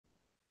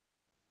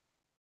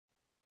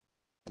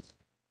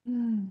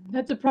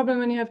That's a problem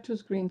when you have two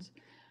screens.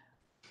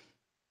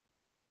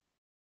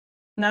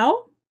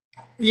 Now?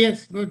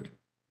 Yes, good.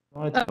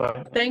 No, it's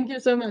fine. Thank you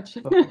so much.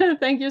 Okay.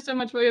 Thank you so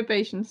much for your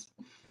patience.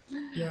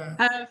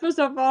 Yeah. First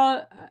of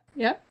all,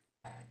 yeah.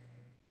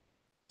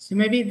 So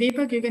maybe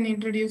Deepak, you can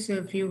introduce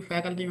a few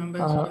faculty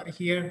members who are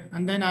here,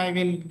 and then I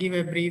will give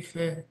a brief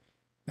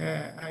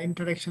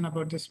introduction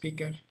about the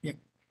speaker. Yeah.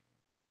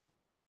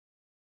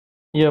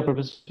 Yeah,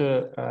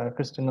 Professor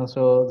Christina.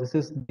 So this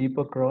is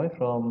Deepak Roy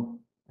from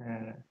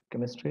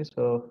chemistry.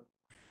 So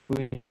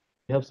we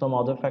have some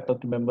other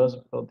faculty members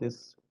for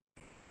this.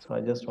 So I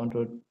just want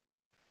to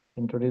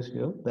introduce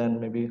you.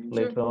 Then maybe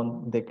later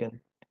on they can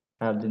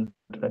have the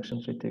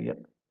interactions with you.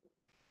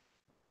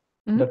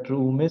 Yeah. Dr.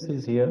 Umesh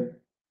is here.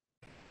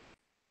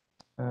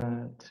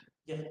 And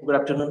Yeah, good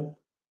afternoon.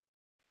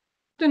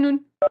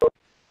 Afternoon.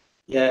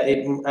 Yeah,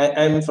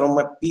 I'm from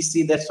my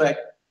PC, that's why I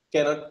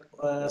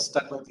cannot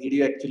start my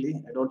video actually.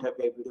 I don't have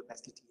a video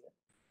facility here.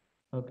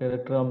 okay,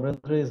 Dr.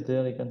 Amrendra is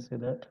there. You can see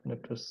that.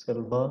 Dr.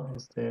 Selva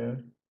is there.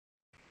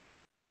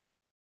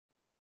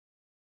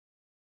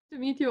 To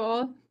meet you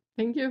all.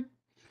 Thank you.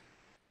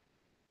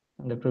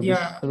 And Dr.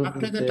 Yeah. Vishwarup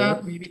After is the there.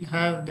 talk, we will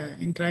have the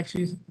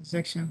interaction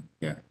section.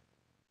 Yeah.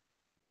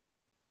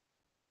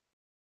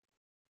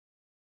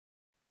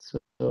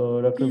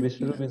 So Dr.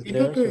 Vishwarup is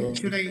there. Deepak, So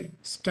should I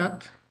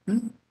start?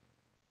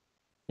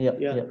 yeah.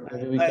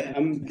 Maybe we Hi,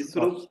 I'm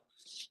Vishwarup.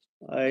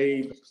 I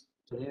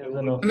He is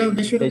Hello,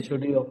 Vishwarup.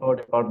 HOD of our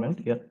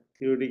department. Yeah.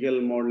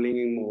 theoretical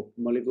modeling of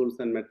molecules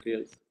and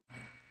materials.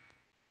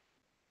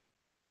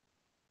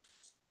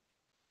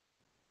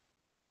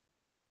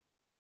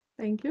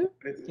 Thank you.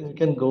 I think we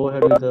can go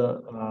ahead with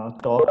the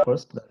talk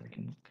first, then we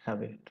can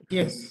have it.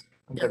 Yes.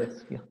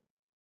 Yeah.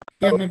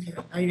 Yeah, maybe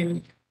I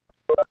will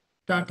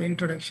start the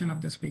introduction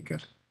of the speaker.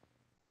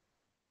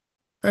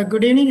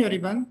 Good evening,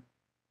 everyone.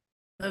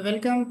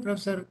 Welcome,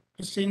 Professor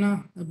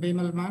Christina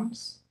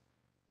Beemelmanns.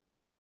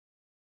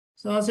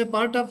 So, as a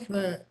part of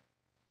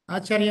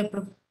Acharya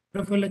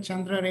Prafulla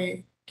Chandra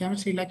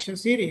chemistry lecture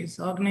series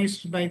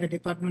organized by the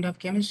Department of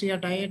Chemistry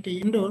at IIT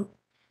Indore,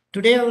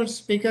 today our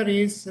speaker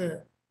is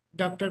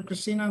Dr.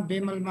 Christina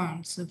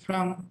Beemelmanns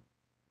from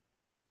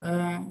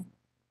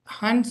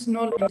Hans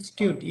Noll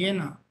Institute,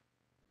 Jena,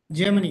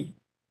 Germany.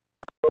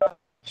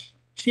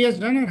 She has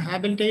done her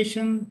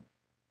habilitation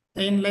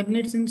in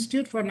Leibniz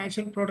Institute for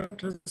Natural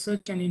Product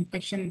Research and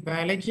Infection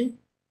Biology,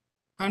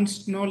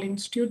 Hans Noll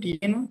Institute,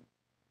 Jena.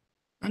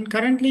 And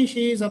currently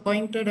she is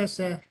appointed as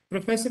a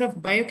professor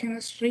of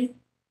biochemistry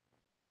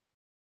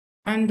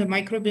and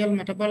microbial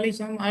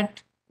metabolism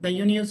at the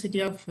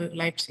University of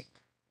Leipzig.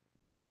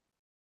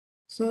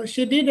 So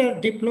she did her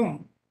diploma,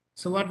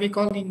 so what we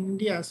call in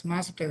India as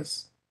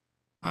master's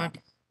at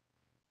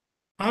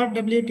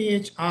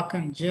RWTH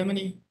Aachen,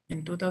 Germany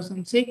in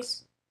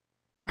 2006.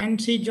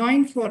 And she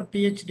joined for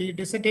PhD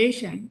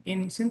dissertation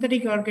in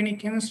synthetic organic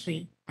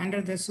chemistry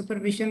under the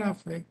supervision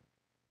of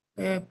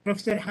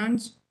Professor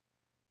Hans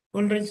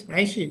Ulrich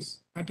Reiches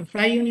at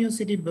Freie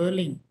University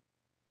Berlin.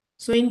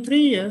 So in 3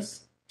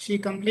 years, she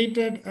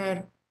completed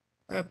her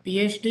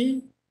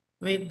PhD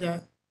with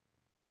the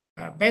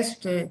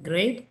best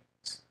grade,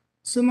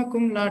 summa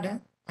cum laude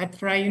at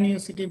Freie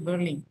University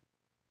Berlin.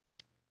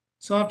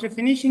 So after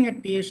finishing her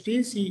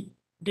PhD, she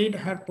did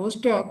her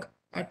postdoc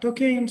at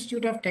Tokyo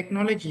Institute of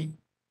Technology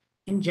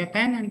in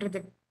Japan under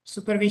the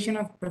supervision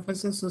of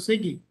Professor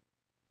Susugi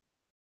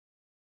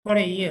for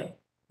a year.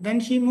 Then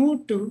she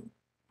moved to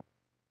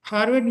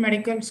Harvard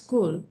Medical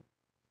School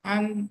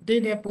and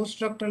did a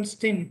postdoctoral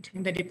stint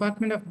in the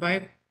Department of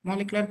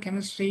Biomolecular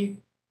Chemistry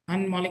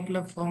and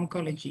Molecular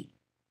Pharmacology.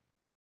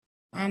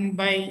 And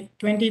by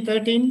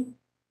 2013,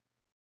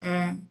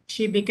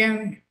 she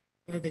became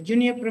the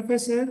junior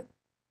professor,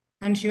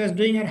 and she was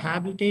doing her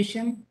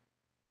habilitation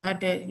at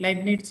the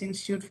Leibniz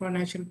Institute for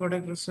Natural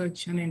Product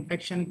Research and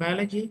Infection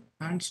Biology,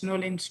 Hans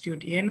Noll Institute,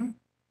 Jena.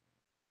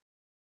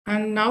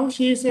 And now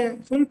she is a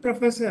full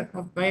professor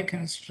of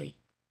biochemistry.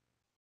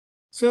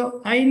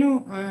 So I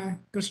know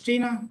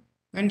Christina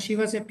when she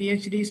was a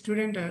PhD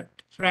student at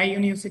Freie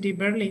University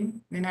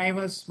Berlin, when I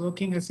was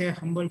working as a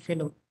humble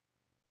fellow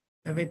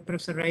with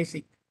Professor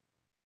Reisig.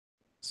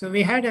 So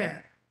we had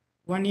a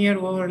 1 year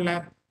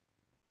overlap,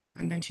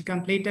 and then she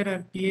completed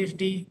her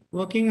PhD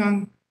working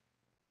on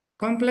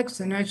complex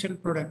natural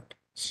product,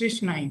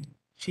 strychnine.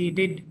 She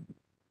did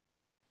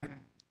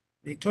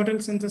the total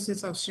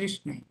synthesis of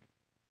strychnine.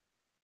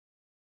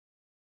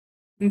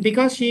 And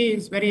because she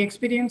is very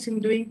experienced in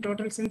doing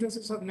total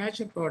synthesis of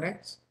natural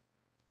products,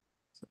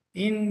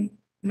 in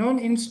Noll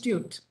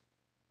Institute,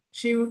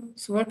 she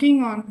was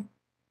working on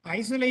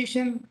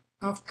isolation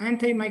of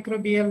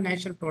antimicrobial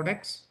natural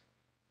products.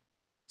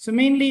 So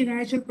mainly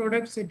natural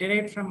products are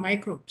derived from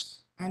microbes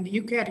and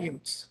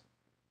eukaryotes.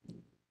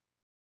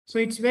 So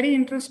it's very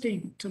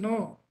interesting to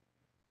know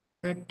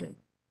that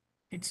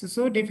it's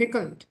so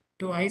difficult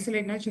to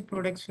isolate natural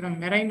products from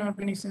marine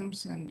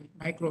organisms and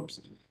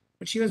microbes.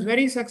 But she was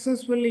very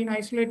successful in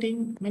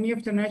isolating many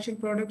of the natural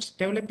products,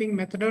 developing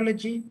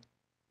methodology,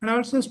 and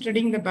also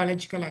studying the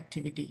biological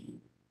activity.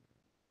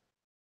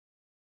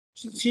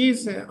 She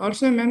is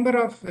also a member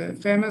of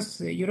famous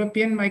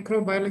European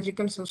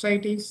Microbiological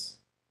Societies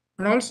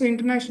and also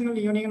International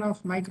Union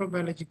of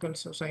Microbiological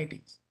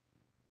Societies.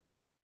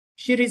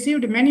 She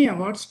received many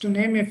awards. To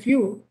name a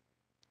few,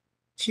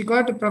 she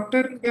got a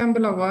Procter &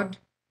 Gamble Award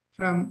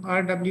from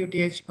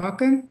RWTH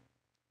Aachen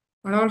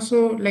and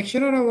also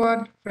Lecturer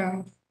Award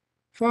from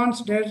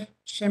Fonds der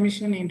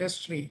Chemischen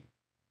Industrie.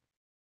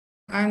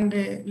 And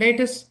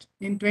latest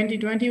in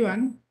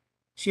 2021,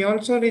 she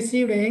also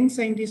received a Young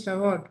Scientist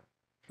Award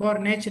for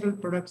Natural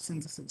Product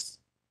Synthesis.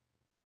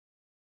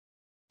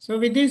 So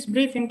with this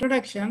brief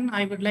introduction,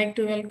 I would like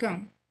to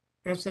welcome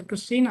Professor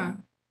Christina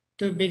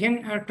to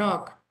begin her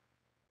talk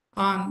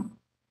on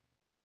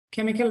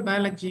chemical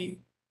biology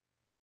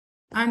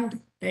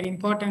and their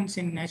importance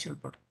in natural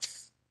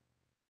products.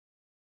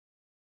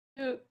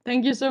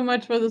 Thank you so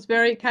much for this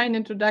very kind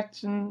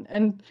introduction.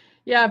 And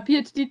yeah,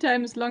 PhD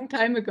time is a long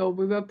time ago.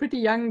 We were pretty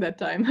young that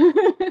time.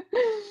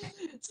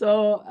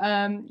 So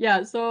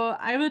yeah, so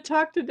I will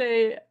talk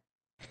today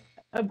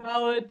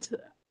about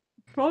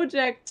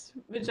projects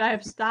which I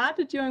have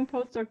started during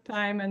postdoc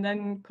time and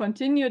then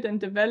continued and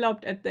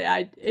developed at the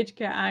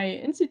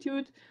HKI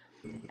Institute,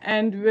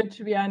 and which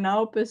we are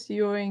now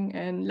pursuing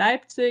in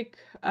Leipzig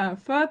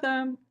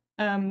further,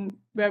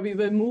 where we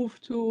will move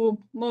to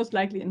most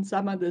likely in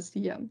summer this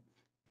year.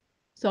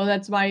 So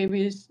that's why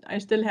I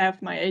still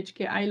have my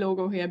HKI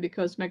logo here,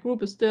 because my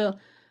group is still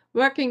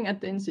working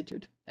at the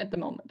institute at the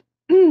moment.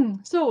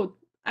 So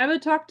I will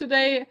talk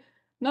today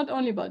not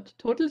only about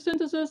total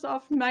synthesis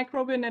of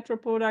microbial natural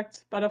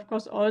products, but of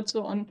course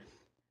also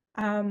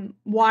on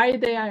why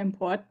they are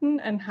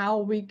important and how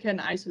we can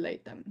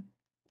isolate them.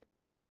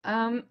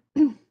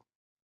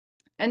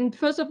 And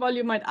first of all,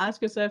 you might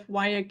ask yourself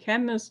why a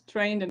chemist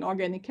trained in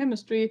organic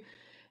chemistry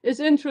is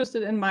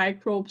interested in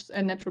microbes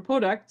and natural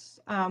products,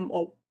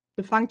 or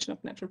the function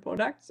of natural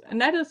products.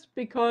 And that is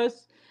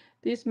because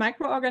these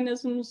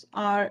microorganisms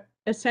are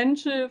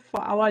essential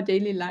for our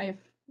daily life.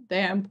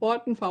 They are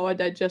important for our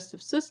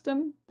digestive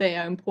system. They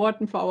are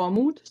important for our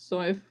mood.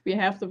 So if we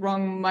have the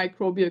wrong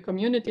microbial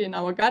community in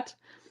our gut,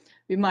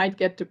 we might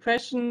get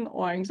depression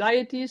or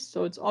anxieties.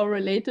 So it's all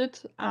related.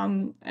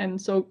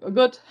 And so a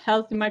good,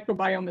 healthy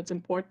microbiome is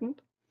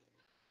important.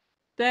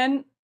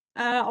 Then,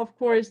 of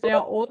course, they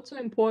are also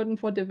important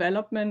for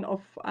development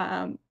of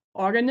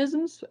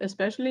organisms,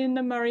 especially in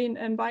the marine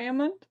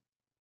environment.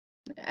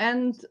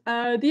 And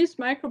these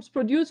microbes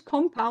produce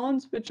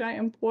compounds which are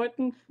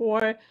important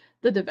for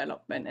the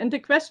development. And the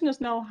question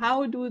is now,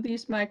 how do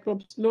these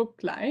microbes look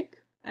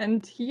like?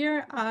 And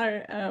here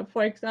are,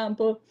 for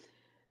example,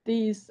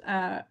 these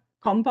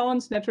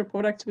compounds, natural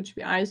products, which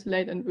we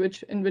isolate and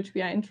in which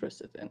we are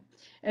interested in.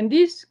 And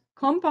these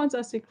compounds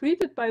are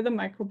secreted by the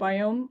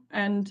microbiome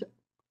and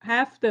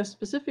have the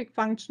specific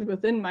function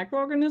within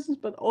microorganisms,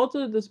 but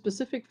also the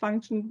specific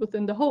function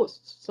within the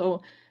hosts.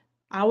 So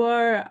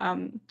our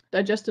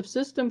digestive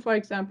system, for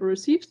example,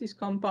 receives these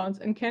compounds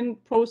and can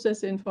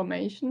process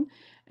information,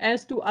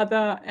 as do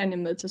other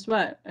animals as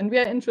well. And we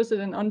are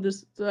interested in on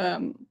this,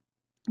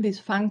 these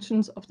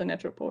functions of the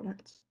natural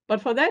products.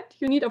 But for that,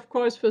 you need, of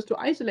course, first to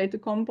isolate the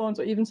compounds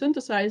or even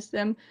synthesize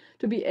them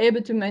to be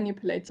able to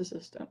manipulate the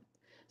system.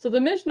 So the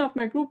mission of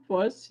my group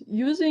was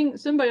using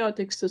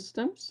symbiotic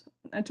systems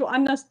to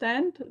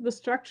understand the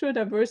structural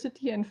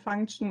diversity and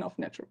function of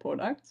natural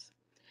products.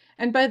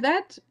 And by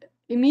that,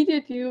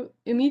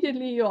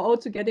 immediately you're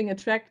also getting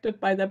attracted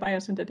by their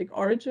biosynthetic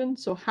origin,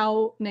 so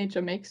how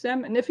nature makes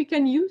them, and if we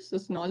can use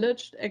this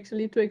knowledge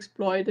actually to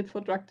exploit it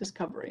for drug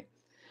discovery.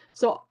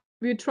 So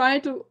we try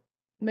to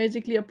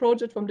basically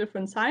approach it from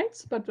different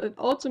sides, but it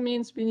also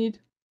means we need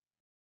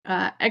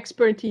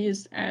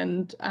expertise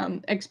and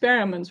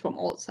experiments from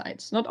all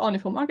sides, not only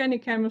from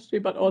organic chemistry,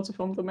 but also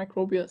from the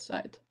microbial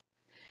side.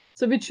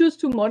 So we choose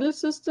two model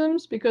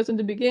systems because in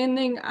the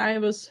beginning, I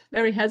was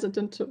very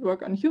hesitant to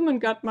work on human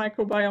gut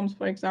microbiomes,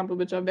 for example,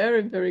 which are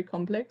very, very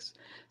complex.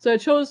 So I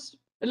chose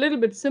a little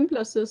bit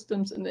simpler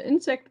systems in the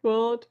insect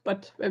world,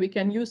 but where we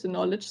can use the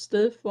knowledge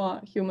still for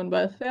human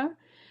welfare,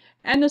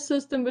 and a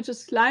system which is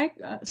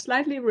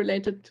slightly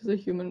related to the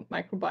human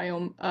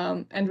microbiome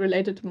and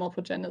related to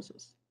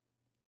morphogenesis.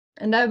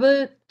 And I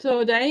will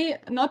today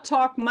not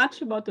talk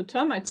much about the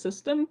termite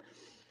system,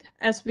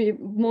 as we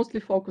mostly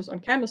focus on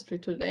chemistry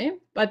today.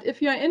 But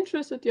if you are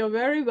interested, you're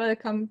very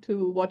welcome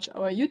to watch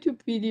our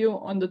YouTube video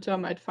on the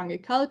termite fungi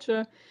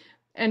culture.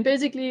 And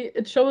basically,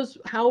 it shows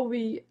how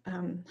we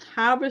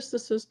harvest the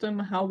system,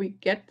 how we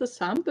get the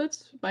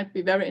samples. It might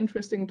be very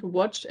interesting to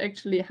watch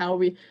actually how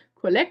we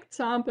collect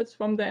samples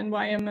from the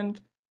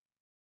environment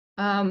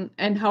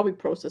and how we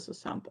process the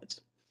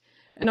samples.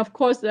 And of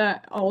course,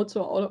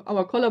 also all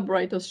our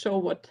collaborators show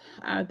what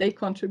they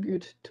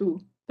contribute to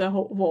the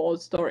whole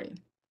story.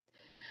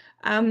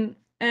 And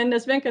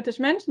as Venkatesh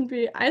mentioned,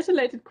 we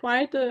isolated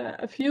quite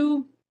a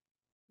few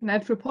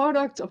natural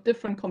products of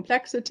different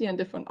complexity and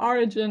different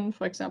origin,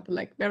 for example,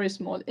 like very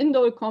small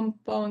indole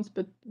compounds,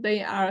 but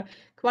they are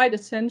quite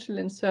essential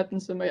in certain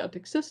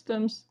symbiotic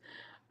systems.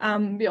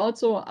 We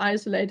also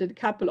isolated a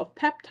couple of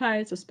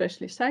peptides,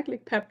 especially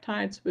cyclic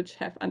peptides, which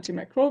have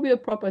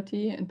antimicrobial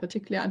property, in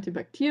particular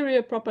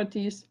antibacterial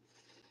properties.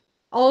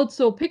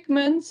 Also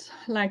pigments,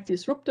 like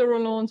these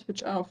ruptorolones,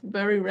 which are of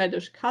very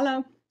reddish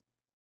color,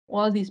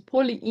 or these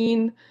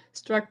polyene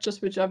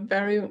structures, which are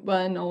very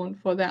well known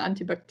for their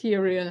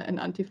antibacterial and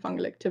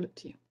antifungal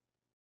activity.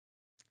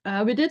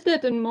 We did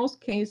that in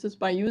most cases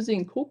by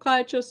using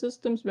co-culture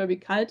systems where we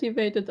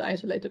cultivated the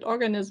isolated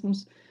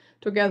organisms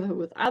together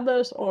with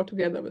others or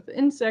together with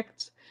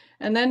insects,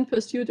 and then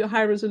pursued a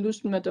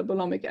high-resolution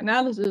metabolomic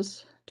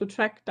analysis to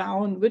track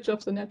down which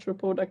of the natural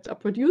products are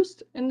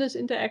produced in these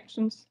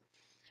interactions,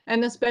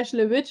 and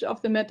especially which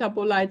of the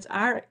metabolites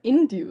are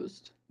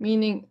induced,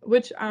 meaning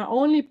which are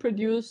only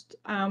produced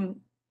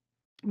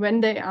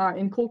when they are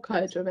in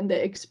co-culture, when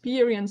they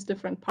experience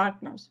different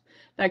partners,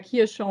 like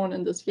here shown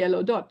in this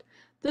yellow dot.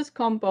 This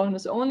compound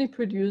is only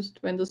produced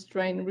when the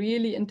strain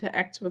really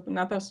interacts with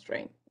another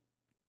strain.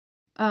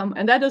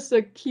 And that is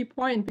the key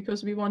point,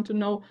 because we want to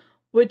know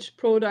which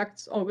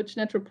products or which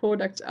natural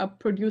products are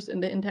produced in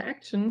the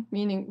interaction,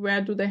 meaning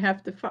where do they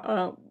have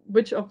the,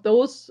 which of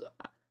those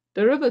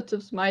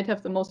derivatives might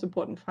have the most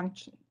important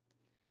function.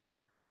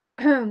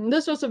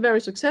 This was a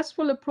very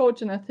successful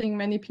approach, and I think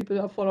many people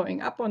are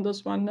following up on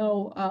this one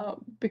now,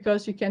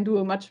 because you can do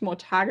a much more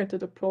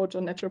targeted approach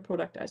on natural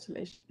product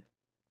isolation.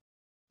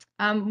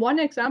 One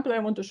example I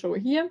want to show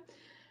here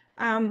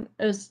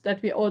is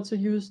that we also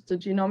used the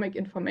genomic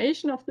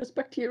information of these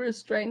bacterial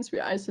strains we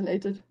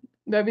isolated,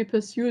 where we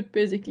pursued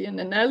basically an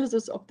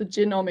analysis of the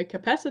genomic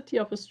capacity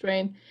of a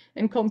strain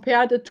and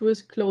compared it to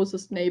its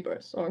closest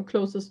neighbors or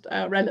closest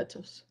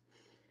relatives.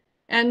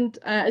 And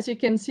as you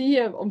can see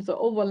here of the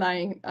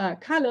overlying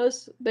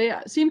colors, they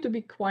seem to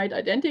be quite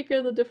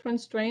identical, the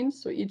different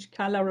strains. So each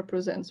color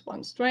represents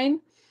one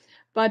strain,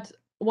 but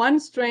one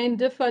strain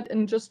differed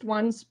in just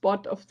one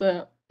spot of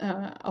the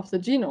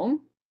genome.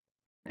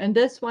 And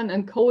this one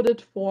encoded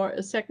for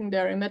a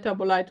secondary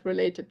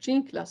metabolite-related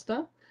gene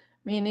cluster,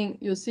 meaning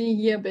you see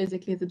here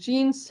basically the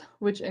genes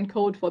which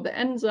encode for the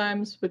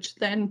enzymes, which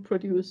then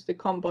produce the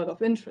compound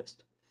of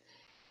interest.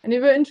 And we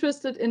were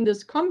interested in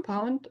this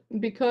compound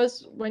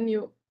because when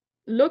you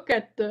look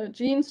at the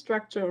gene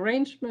structure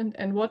arrangement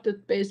and what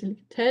it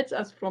basically tells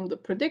us from the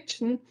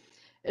prediction,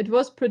 it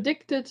was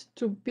predicted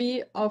to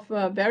be of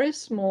a very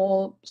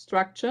small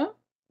structure,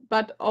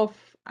 but of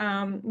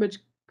which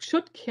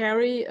should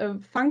carry a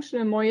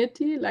functional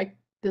moiety like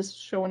this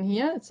shown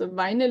here. It's a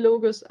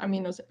vinylogous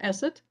amino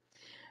acid.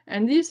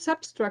 And these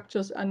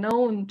substructures are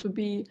known to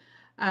be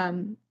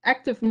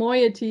active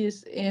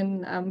moieties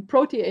in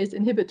protease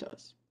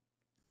inhibitors.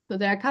 So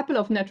there are a couple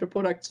of natural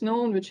products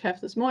known which have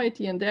this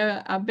moiety, and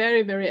there are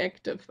very, very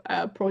active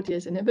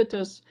protease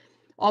inhibitors,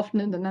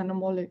 often in the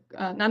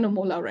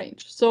nanomolar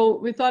range. So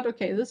we thought,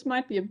 okay, this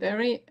might be a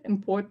very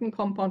important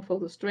compound for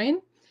the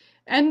strain,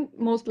 and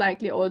most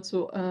likely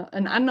also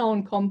an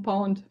unknown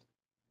compound,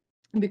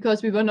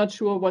 because we were not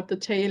sure what the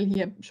tail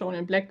here shown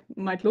in black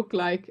might look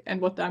like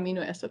and what the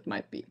amino acid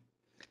might be.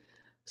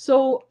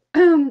 So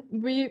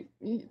we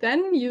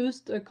then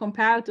used a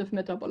comparative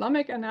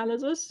metabolomic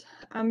analysis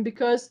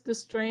because the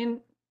strain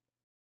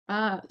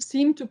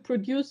seemed to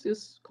produce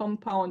this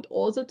compound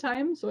all the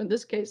time. So in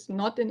this case,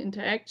 not in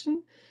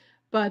interaction,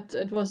 but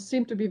it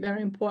seemed to be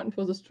very important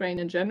for the strain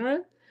in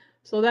general.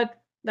 So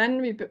that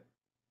then we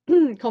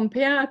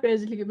compare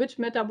basically which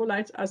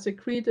metabolites are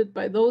secreted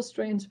by those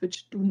strains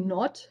which do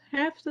not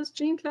have this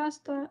gene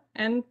cluster,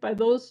 and by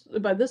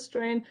this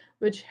strain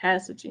which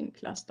has a gene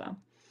cluster.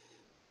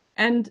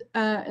 And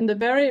in the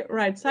very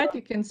right side,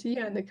 you can see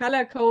here in the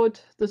color code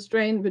the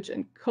strain which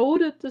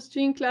encoded this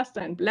gene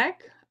cluster in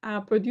black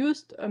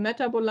produced a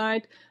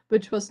metabolite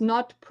which was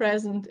not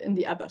present in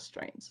the other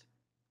strains,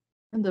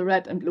 in the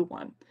red and blue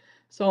one.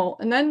 So,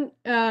 and then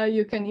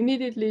you can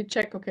immediately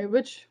check, okay,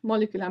 which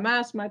molecular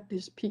mass might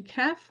this peak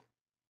have?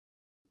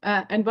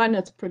 And when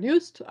it's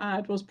produced,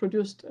 it was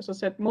produced, as I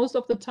said, most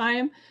of the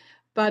time,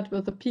 but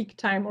with a peak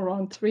time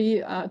around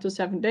 3 to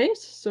 7 days.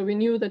 So we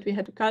knew that we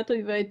had to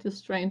cultivate the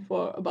strain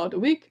for about a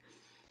week.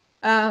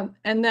 And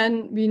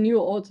then we knew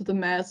also the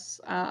mass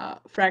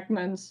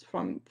fragments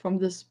from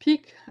this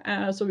peak.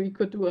 So we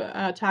could do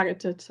a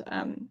targeted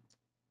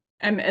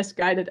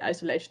MS-guided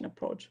isolation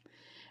approach.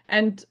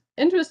 And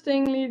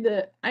interestingly,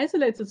 the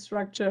isolated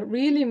structure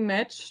really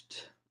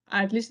matched,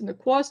 at least in the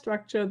core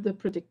structure, the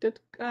predicted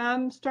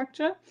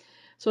structure.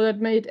 So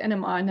that made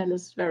NMR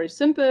analysis very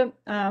simple.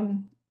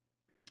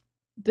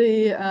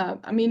 The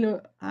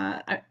amino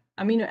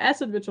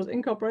acid which was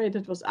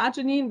incorporated was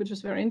arginine, which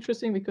is very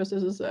interesting because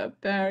this is a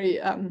very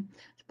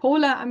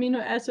polar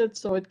amino acid,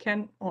 so it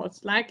can, or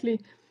it's likely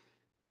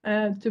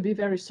to be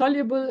very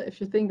soluble.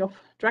 If you think of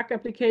drug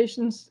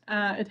applications,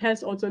 it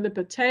has also a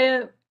lipid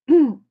tail,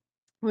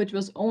 which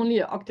was only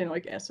an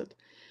octanoic acid.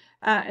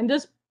 And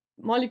this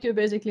molecule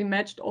basically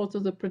matched also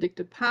the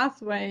predicted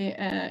pathway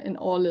in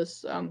all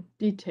its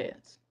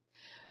details.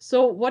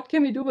 So what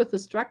can we do with the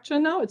structure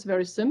now? It's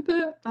very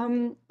simple.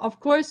 Of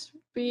course,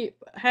 we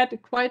had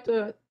quite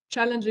a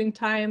challenging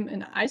time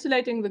in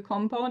isolating the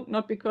compound,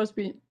 not because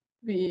we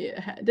we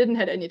didn't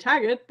have any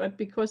target, but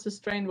because the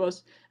strain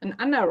was an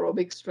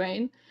anaerobic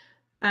strain,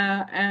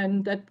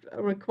 and that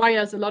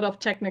requires a lot of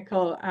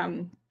technical,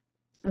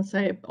 let's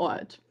say, or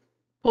it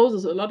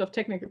poses a lot of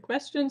technical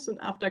questions. And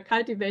after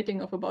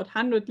cultivating of about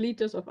 100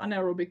 liters of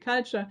anaerobic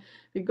culture,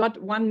 we got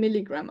 1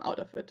 milligram out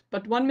of it.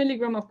 But 1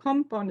 milligram of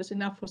compound is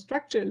enough for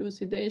structure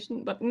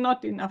elucidation, but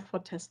not enough for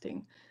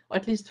testing, or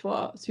at least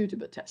for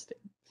suitable testing.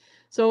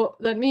 So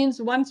that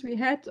means once we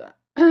had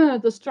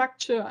the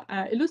structure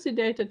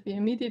elucidated, we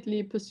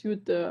immediately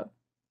pursued the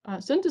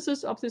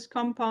synthesis of this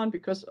compound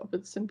because of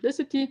its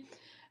simplicity.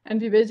 And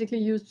we basically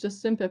used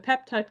just simple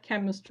peptide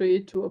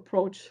chemistry to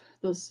approach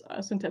this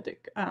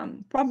synthetic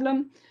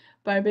problem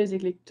by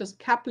basically just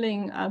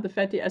coupling the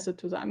fatty acid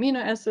to the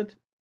amino acid,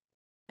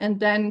 and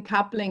then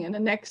coupling in the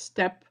next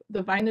step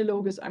the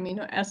vinylogous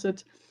amino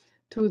acid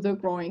to the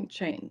growing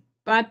chain.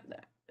 But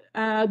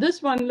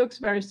this one looks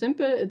very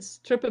simple. It's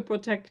triple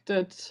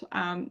protected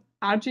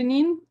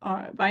arginine,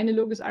 or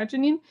vinylogous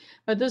arginine,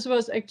 but this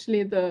was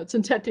actually the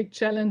synthetic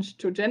challenge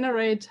to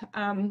generate,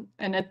 and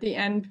at the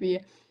end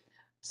we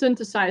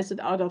synthesized it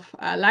out of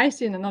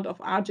lysine and not of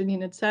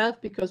arginine itself,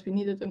 because we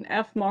needed an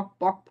FMOC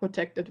Boc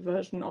protected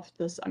version of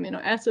this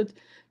amino acid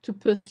to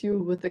pursue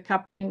with the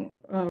coupling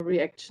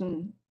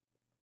reaction,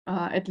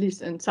 at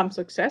least in some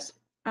success.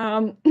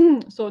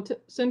 So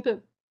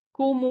simple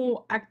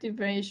COMO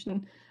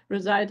activation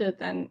resulted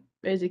then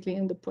basically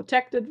in the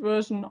protected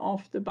version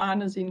of the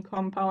barnesine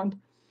compound.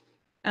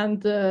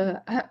 And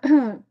the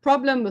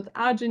problem with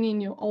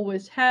arginine you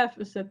always have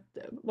is that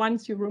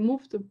once you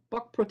remove the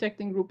Boc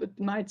protecting group, it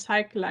might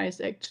cyclize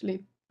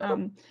actually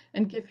and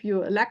give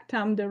you a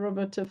lactam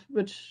derivative,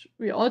 which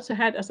we also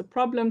had as a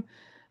problem.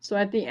 So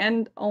at the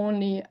end,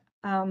 only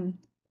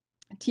TFA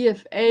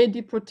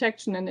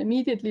deprotection and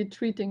immediately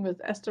treating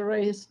with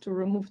esterase to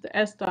remove the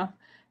ester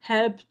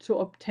helped to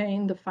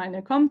obtain the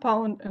final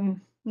compound,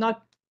 and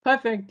not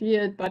perfect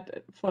yield,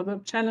 but for the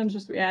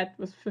challenges we had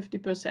with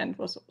 50%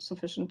 was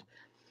sufficient.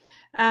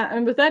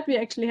 And with that, we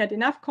actually had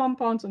enough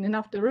compounds and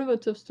enough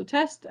derivatives to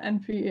test,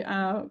 and we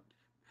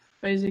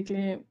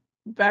basically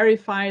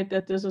verified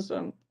that this is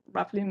a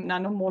roughly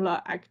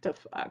nanomolar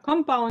active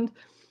compound.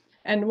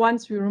 And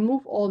once we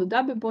remove all the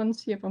double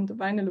bonds here from the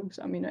vinylogous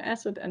amino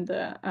acid and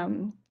the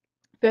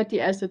fatty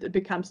acid, it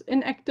becomes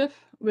inactive,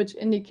 which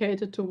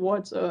indicated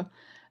towards a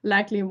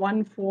likely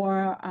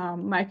 1,4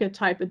 Michael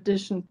type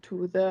addition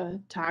to the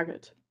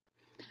target.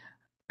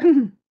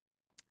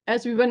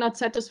 As we were not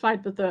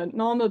satisfied with the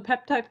normal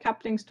peptide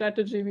coupling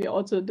strategy, we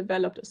also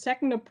developed a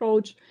second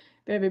approach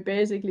where we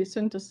basically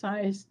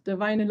synthesized the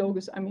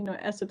vinylogous amino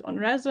acid on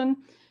resin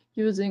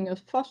using a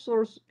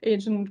phosphorus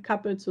agent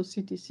coupled to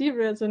CTC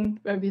resin,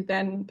 where we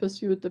then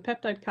pursued the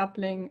peptide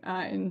coupling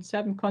in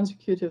 7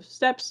 consecutive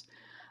steps,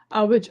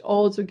 which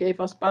also gave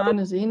us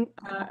barnesine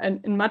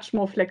and much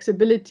more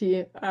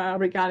flexibility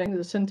regarding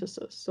the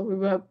synthesis. So we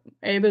were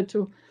able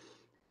to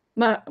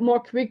more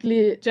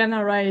quickly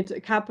generate a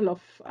couple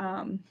of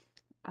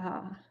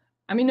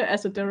amino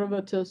acid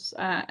derivatives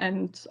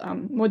and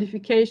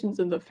modifications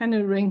in the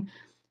phenyl ring,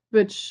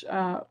 which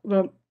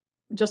were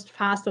just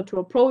faster to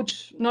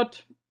approach,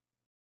 not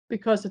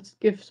because it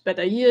gives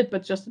better yield,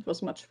 but just it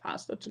was much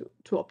faster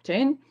to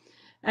obtain.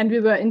 And we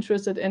were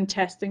interested in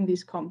testing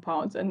these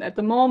compounds. And at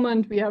the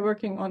moment, we are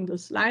working on the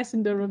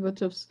lysine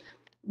derivatives,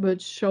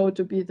 which show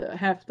to be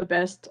have the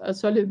best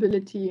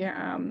solubility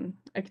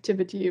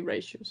activity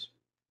ratios.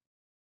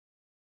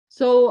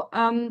 So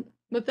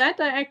with that,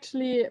 I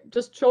actually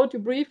just showed you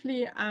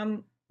briefly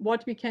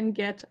what we can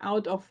get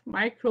out of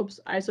microbes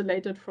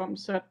isolated from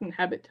certain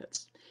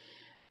habitats.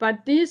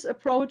 But these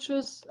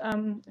approaches,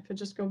 if I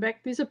just go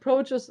back, these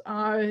approaches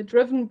are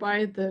driven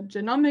by the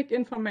genomic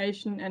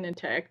information and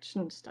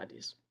interaction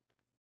studies.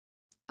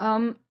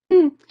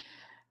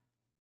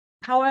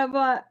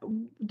 However,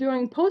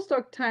 during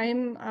postdoc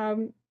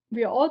time,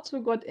 we also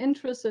got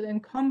interested in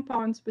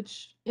compounds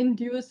which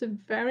induce a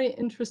very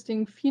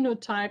interesting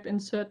phenotype in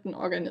certain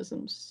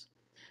organisms.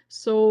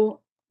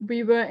 So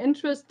we were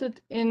interested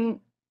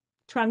in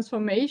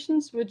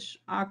transformations which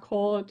are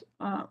called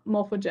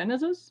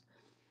morphogenesis.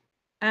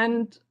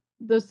 And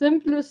the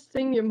simplest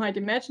thing you might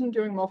imagine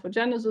during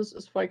morphogenesis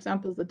is, for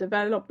example, the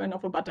development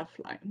of a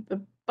butterfly.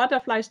 The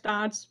butterfly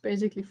starts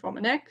basically from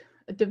an egg.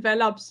 It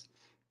develops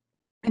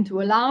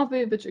into a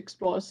larvae, which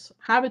explores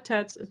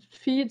habitats, it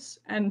feeds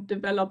and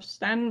develops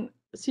then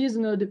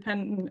seasonal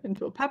dependent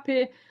into a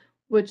pupae,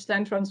 which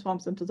then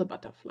transforms into the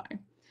butterfly.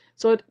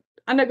 So it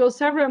undergoes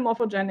several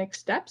morphogenic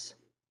steps,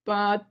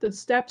 but the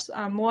steps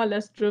are more or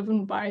less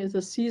driven by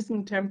the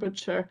season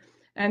temperature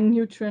and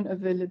nutrient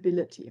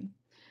availability.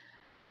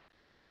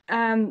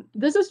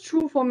 This is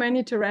true for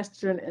many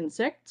terrestrial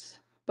insects,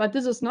 but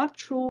this is not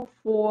true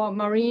for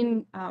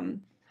marine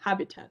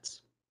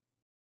habitats.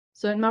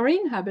 So in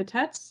marine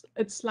habitats,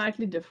 it's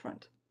slightly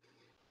different.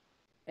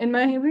 In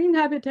marine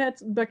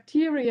habitats,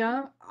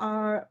 bacteria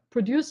are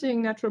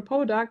producing natural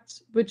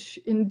products which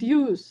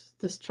induce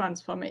this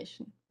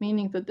transformation,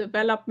 meaning the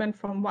development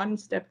from one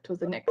step to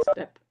the next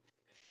step.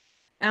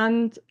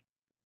 And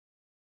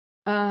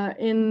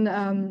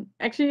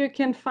Actually, you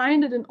can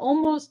find it in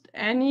almost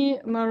any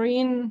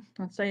marine,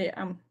 let's say,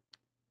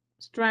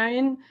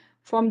 strain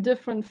from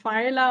different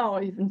phyla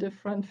or even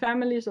different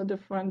families or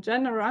different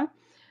genera,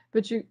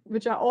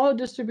 which are all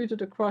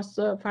distributed across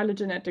the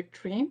phylogenetic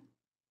tree.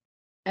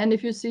 And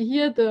if you see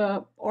here,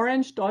 the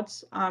orange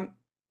dots are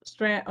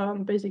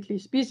basically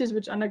species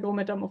which undergo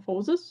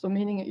metamorphosis, so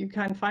meaning you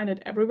can find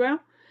it everywhere.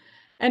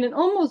 And in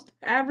almost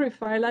every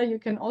phyla, you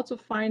can also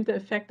find the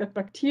effect that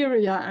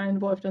bacteria are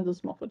involved in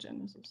this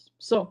morphogenesis.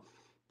 So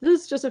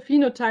this is just a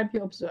phenotype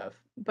you observe.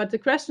 But the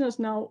question is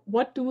now,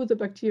 what do the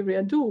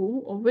bacteria do,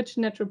 or which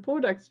natural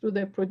products do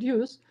they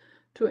produce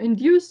to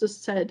induce the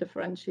cell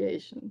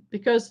differentiation?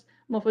 Because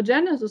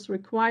morphogenesis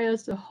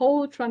requires the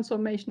whole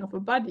transformation of a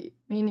body,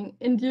 meaning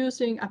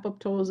inducing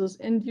apoptosis,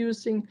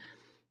 inducing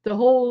the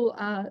whole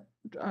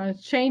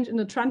change in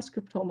the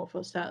transcriptome of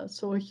a cell.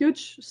 So a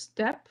huge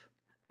step,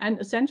 an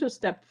essential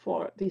step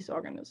for these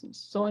organisms.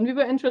 So, and we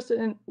were interested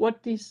in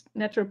what these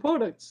natural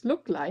products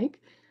look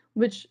like,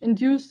 which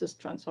induce these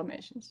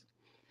transformations.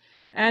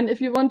 And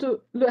if you want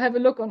to have a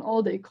look on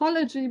all the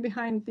ecology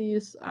behind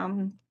these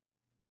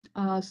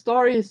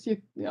stories,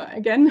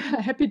 again,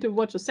 happy to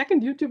watch a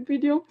second YouTube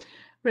video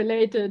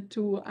related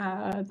to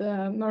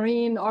the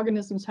marine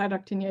organisms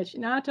Hydroctinia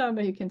echinata,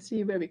 where you can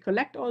see where we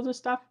collect all the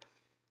stuff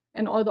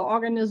and all the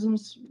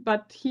organisms.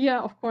 But here,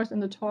 of course, in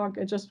the talk,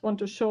 I just want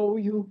to show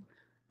you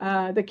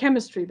the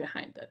chemistry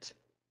behind it.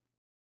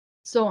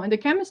 So, and the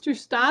chemistry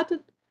started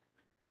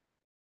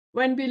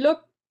when we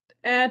looked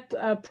at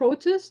a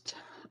protist.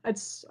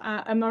 It's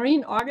a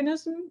marine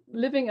organism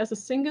living as a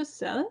single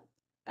cell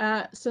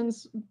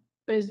since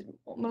basically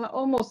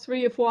almost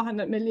 300 or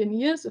 400 million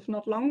years, if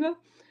not longer.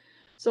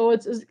 So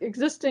it's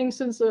existing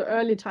since the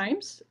early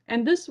times.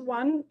 And this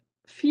one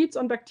feeds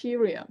on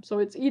bacteria. So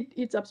it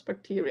eats up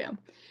bacteria.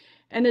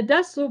 And it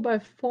does so by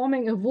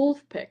forming a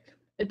wolf pack.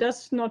 It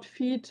does not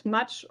feed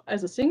much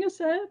as a single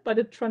cell, but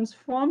it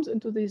transforms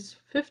into these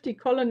 50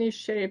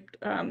 colony-shaped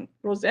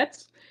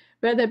rosettes,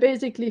 where they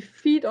basically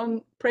feed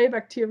on prey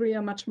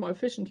bacteria much more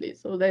efficiently.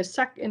 So they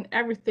suck in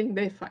everything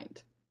they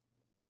find.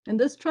 And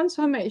this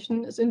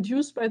transformation is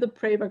induced by the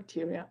prey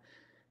bacteria.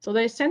 So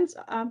they sense,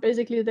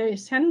 basically they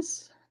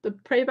sense the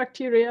prey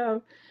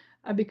bacteria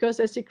because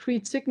they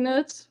secrete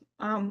signals.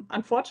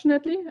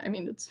 Unfortunately, I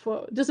mean, it's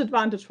for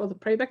disadvantage for the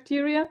prey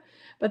bacteria,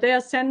 but they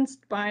are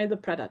sensed by the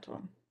predator.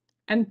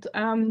 And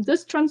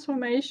this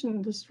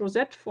transformation, this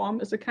rosette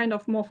form, is a kind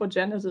of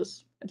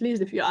morphogenesis, at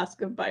least if you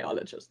ask a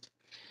biologist.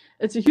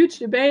 It's a huge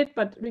debate,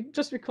 but we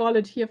call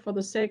it here for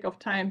the sake of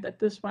time that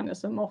this one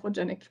is a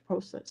morphogenic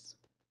process.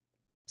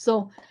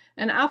 So,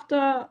 and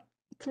after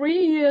 3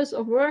 years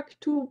of work,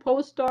 2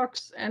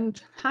 postdocs, and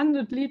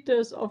 100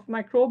 liters of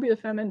microbial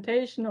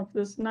fermentation of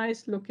this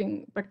nice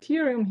looking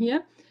bacterium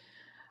here,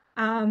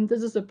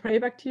 this is a prey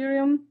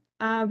bacterium,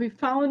 we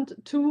found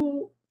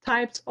 2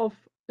 types of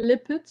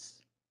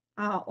lipids,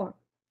 or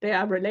they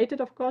are related,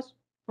 of course,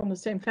 from the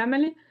same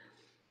family,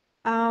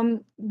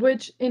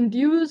 which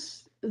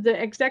induce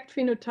the exact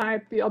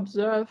phenotype we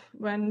observe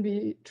when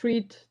we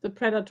treat the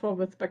predator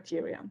with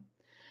bacteria.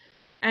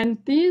 And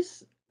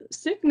these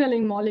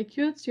signaling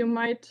molecules, you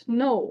might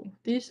know,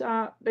 these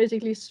are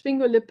basically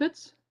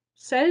sphingolipids,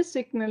 cell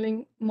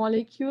signaling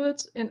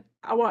molecules in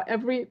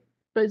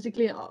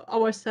basically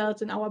our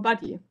cells in our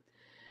body.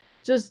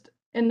 Just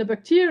in the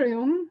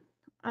bacterium,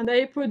 and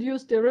they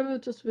produce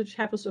derivatives which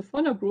have a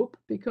sulfonyl group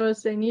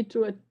because they need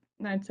to,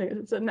 I'd say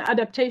it's an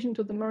adaptation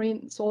to the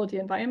marine salty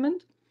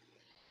environment.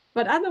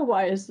 But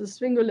otherwise, the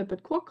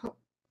sphingolipid core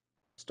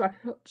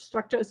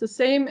structure is the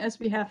same as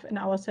we have in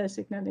our cell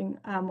signaling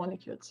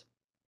molecules.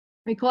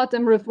 We call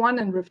them RIF1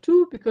 and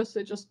RIF2 because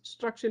they're just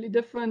structurally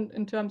different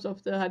in terms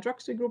of the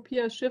hydroxy group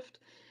here shift.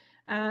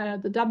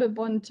 The double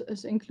bond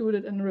is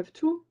included in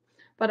RIF2,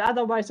 but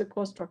otherwise the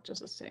core structure is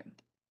the same.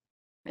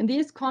 And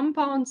these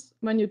compounds,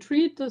 when you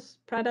treat this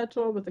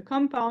predator with the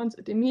compounds,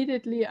 it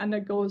immediately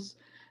undergoes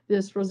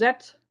this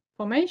rosette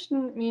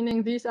formation,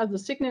 meaning these are the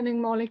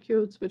signaling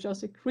molecules which are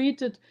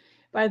secreted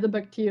by the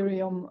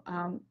bacterium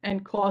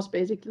and cause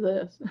basically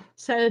the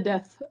cell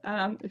death,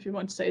 if you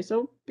want to say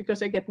so, because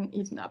they're getting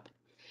eaten up.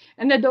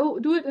 And they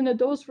do it in a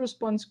dose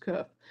response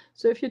curve.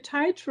 So if you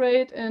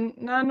titrate in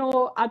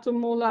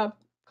nanoatomolar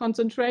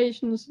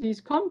concentrations these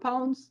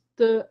compounds,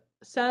 the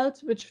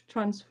cells which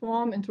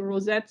transform into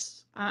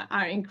rosettes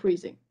are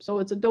increasing. So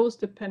it's a dose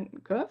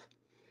dependent curve.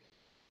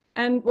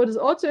 And what is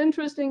also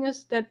interesting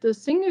is that the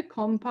single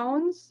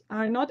compounds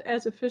are not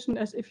as efficient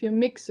as if you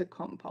mix a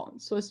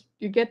compound. So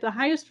you get the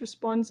highest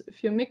response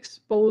if you mix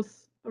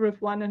both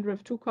RIF1 and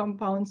RIF2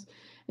 compounds,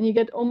 and you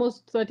get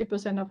almost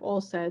 30% of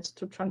all cells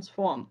to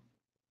transform.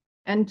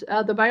 And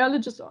the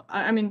biologists,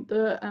 I mean,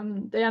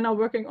 they are now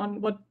working on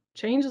what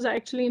changes are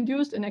actually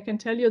induced. And I can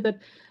tell you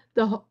that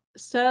the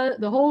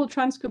whole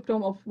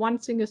transcriptome of one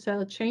single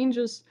cell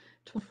changes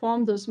to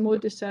form this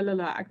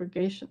multicellular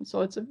aggregation.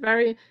 So it's a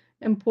very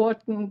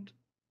important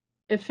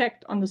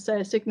effect on the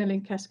cell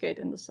signaling cascade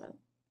in the cell.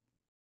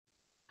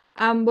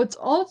 What's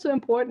also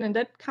important, and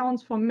that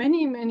counts for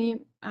many, many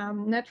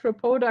natural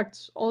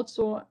products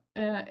also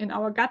in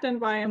our gut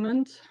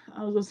environment,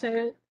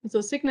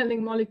 the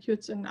signaling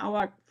molecules in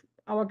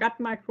our gut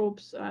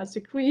microbes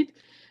secrete,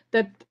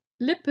 that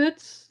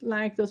lipids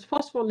like those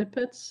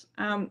phospholipids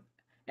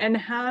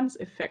enhance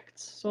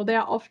effects. So they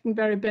are often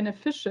very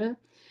beneficial.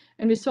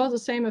 And we saw the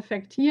same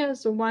effect here.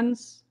 So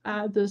once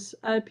this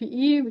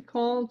LPE, we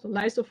call the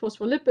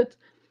lysophospholipid,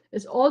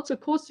 is also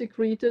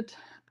co-secreted,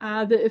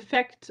 the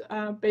effect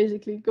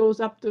basically goes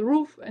up the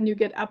roof, and you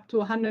get up to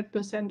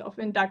 100% of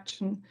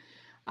induction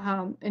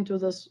into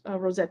this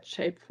rosette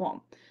shape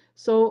form.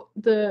 So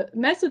the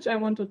message I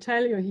want to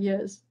tell you here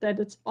is that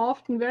it's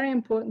often very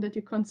important that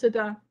you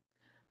consider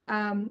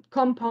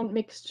compound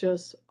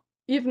mixtures,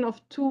 even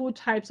of two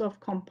types of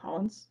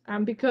compounds,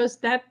 because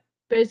that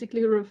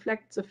basically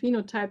reflects the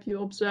phenotype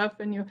you observe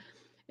when you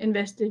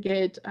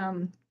investigate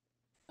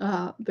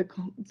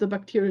the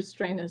bacterial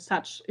strain as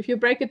such. If you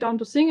break it down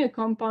to single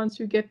compounds,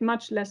 you get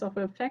much less of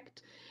an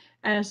effect,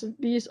 as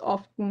these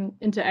often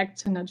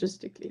interact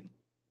synergistically.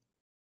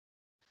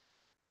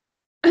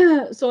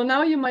 So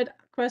now you might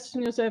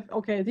question yourself,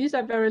 okay, these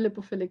are very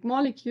lipophilic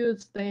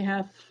molecules. They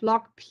have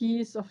log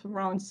P's of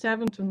around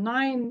 7 to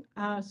 9,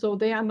 so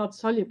they are not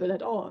soluble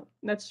at all.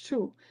 That's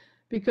true,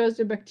 because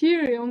the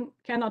bacterium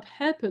cannot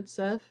help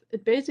itself.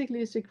 It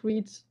basically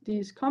secretes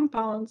these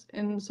compounds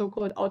in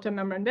so-called outer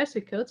membrane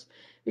vesicles,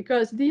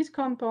 because these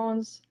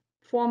compounds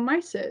form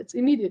micelles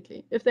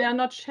immediately. If they are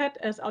not shed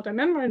as outer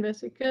membrane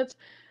vesicles,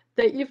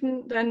 they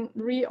even then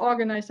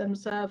reorganize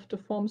themselves to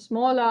form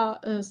smaller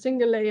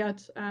single-layered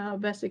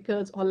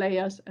vesicles or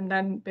layers, and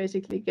then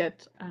basically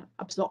get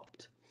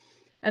absorbed.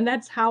 And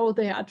that's how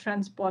they are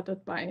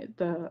transported by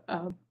the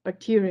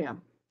bacteria.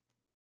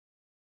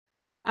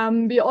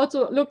 We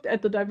also looked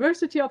at the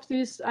diversity of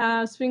these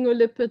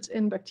sphingolipids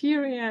in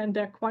bacteria, and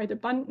they're quite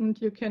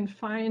abundant. You can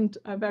find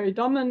very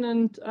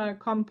dominant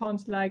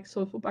compounds like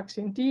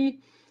sulfoxaflin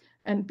D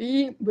and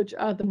B, which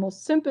are the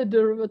most simple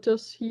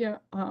derivatives here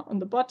on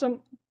the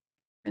bottom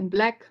in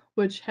black,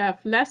 which have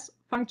less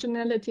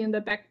functionality in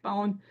the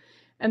backbone.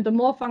 And the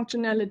more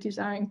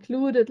functionalities are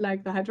included,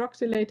 like the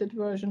hydroxylated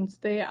versions,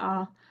 they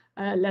are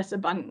less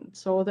abundant.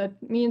 So that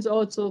means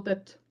also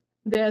that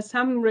there are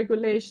some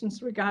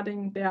regulations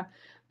regarding their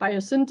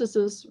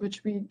biosynthesis,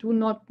 which we do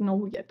not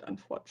know yet,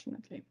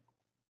 unfortunately.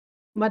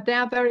 But they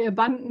are very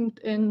abundant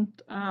in,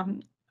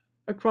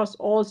 across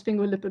all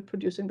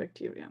sphingolipid-producing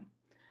bacteria.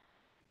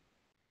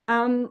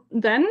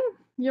 Then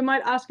you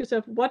might ask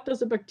yourself, what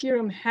does a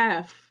bacterium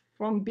have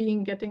from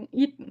getting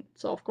eaten?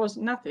 So of course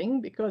nothing,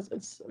 because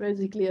it's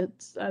basically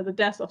the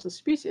death of the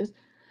species.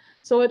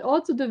 So it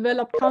also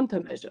developed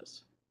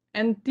countermeasures,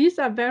 and these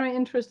are very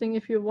interesting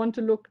if you want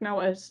to look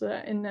now as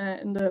in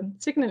the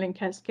signaling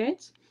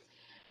cascades.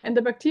 And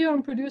the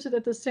bacterium produces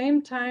at the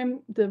same time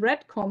the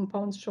red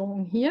compounds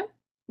shown here,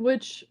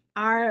 which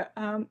are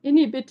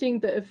inhibiting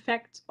the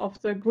effects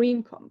of the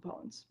green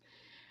compounds.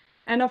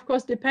 And of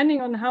course, depending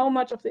on how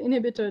much of the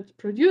inhibitor it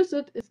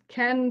produces, it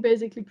can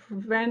basically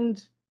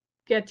prevent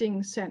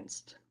getting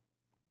sensed.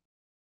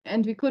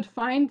 And we could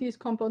find these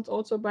compounds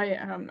also by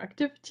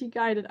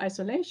activity-guided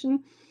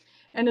isolation.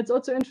 And it's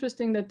also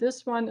interesting that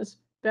this one is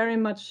very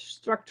much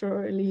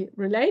structurally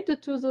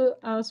related to the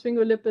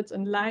sphingolipids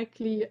and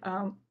likely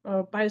a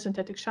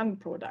biosynthetic shunt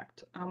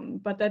product.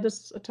 But that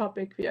is a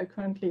topic we are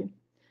currently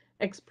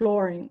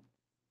exploring.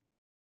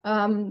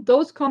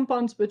 Those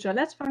compounds which are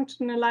less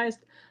functionalized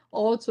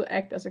also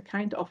act as a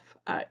kind of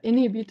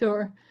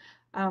inhibitor,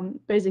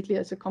 basically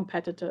as a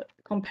competitive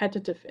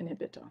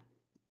inhibitor.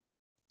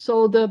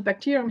 So the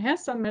bacterium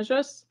has some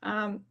measures,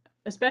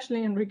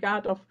 especially in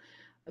regard of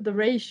the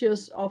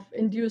ratios of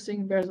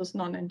inducing versus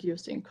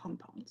non-inducing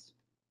compounds,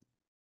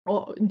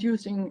 or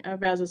inducing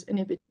versus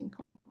inhibiting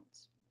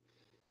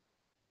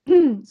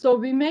compounds. So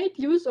we made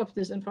use of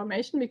this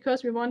information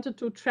because we wanted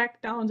to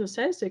track down the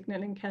cell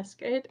signaling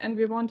cascade, and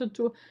we wanted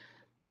to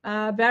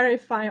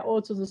verify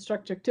also the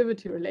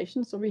structure-activity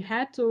relation. So we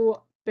had to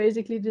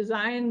basically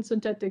design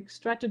synthetic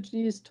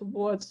strategies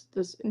towards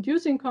this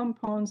inducing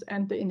compounds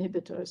and the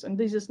inhibitors. And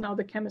this is now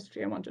the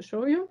chemistry I want to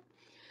show you.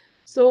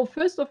 So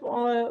first of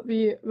all,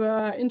 we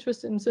were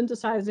interested in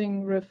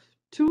synthesizing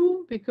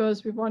RIF2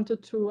 because we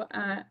wanted to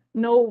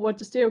know what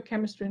the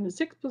stereochemistry in the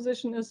 6th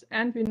position is,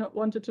 and we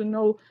wanted to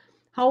know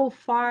how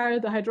far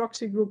the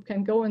hydroxy group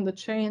can go in the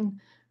chain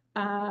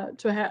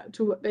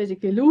to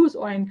basically lose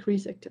or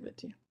increase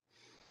activity.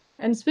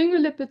 And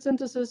sphingolipid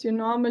synthesis, you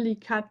normally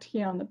cut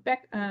here on the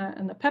back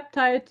in the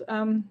peptide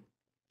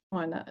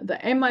or the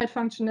amide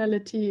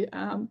functionality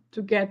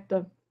to get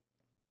the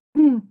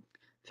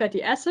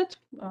fatty acid.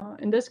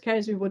 In this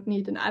case, we would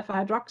need an alpha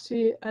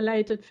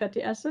hydroxylated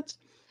fatty acid.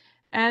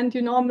 And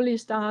you normally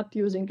start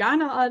using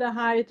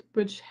aldehyde,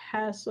 which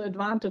has the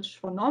advantage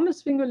for normal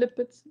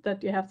sphingolipids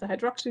that you have the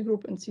hydroxy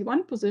group in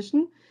C1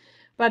 position,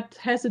 but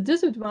has a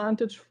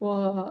disadvantage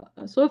for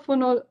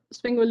sulfonol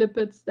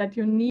sphingolipids that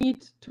you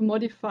need to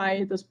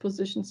modify this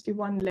position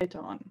C1 later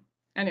on.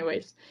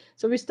 Anyways,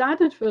 so we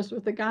started first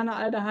with the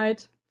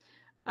aldehyde,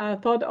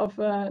 thought of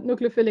a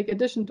nucleophilic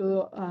addition to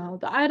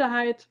the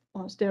aldehyde,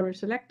 or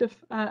stereoselective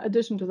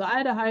addition to the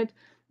aldehyde,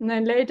 and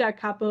then later a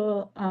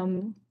couple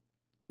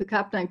the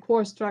Cap9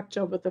 core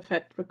structure with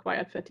the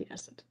required fatty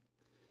acid.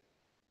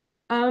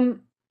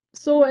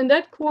 So in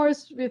that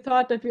course, we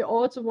thought that we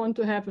also want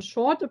to have a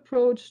short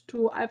approach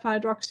to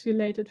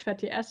alpha-hydroxylated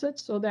fatty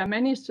acids. So there are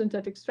many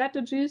synthetic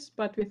strategies,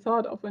 but we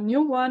thought of a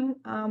new one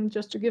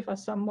just to give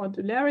us some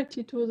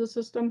modularity to the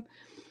system.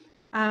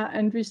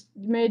 And we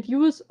made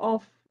use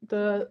of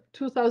the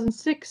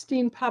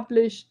 2016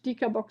 published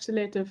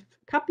decarboxylative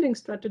coupling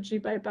strategy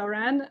by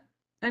Baran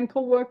and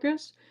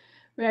co-workers,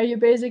 where you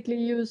basically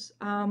use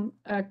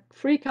a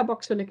free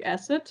carboxylic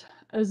acid,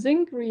 a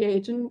zinc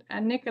reagent,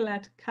 and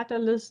nickelate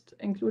catalyst,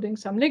 including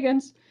some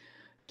ligands,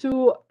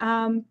 to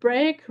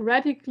break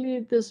radically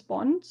this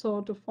bond,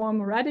 so to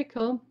form a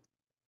radical,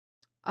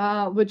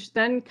 which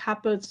then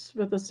couples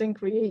with a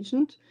zinc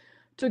reagent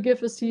to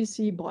give a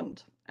CC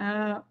bond.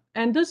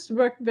 And this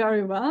worked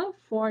very well,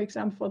 for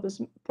example, for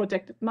this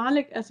protected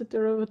malic acid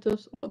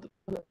derivatives or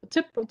the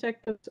tip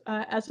protected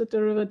acid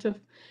derivative,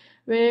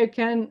 where you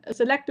can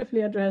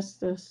selectively address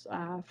this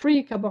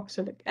free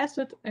carboxylic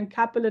acid and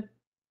couple it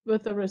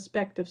with the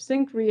respective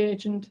zinc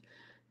reagent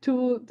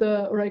to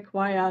the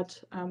required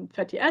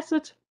fatty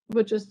acid,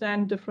 which is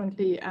then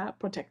differently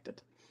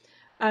protected.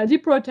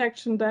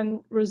 Deprotection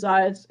then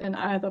results in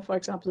either, for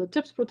example, the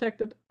TIPS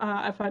protected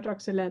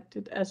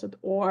alpha-hydroxylated acid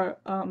or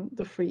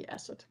the free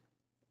acid.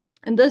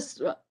 And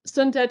this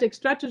synthetic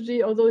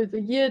strategy, although the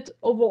yield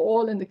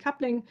overall in the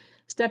coupling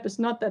step is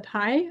not that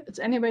high, it's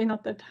anyway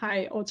not that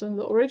high also in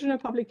the original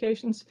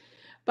publications,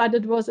 but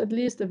it was at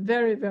least a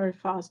very, very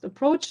fast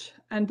approach.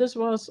 And this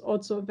was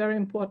also a very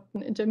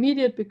important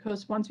intermediate,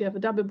 because once you have a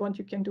double bond,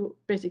 you can do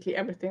basically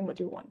everything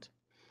what you want.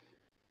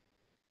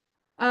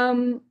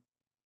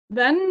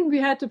 Then we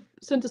had to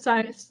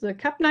synthesize the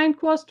Cap9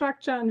 core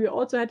structure, and we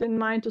also had in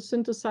mind to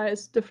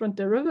synthesize different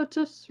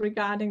derivatives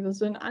regarding the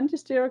Zyn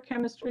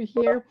antistereochemistry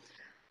here.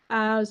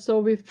 So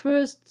we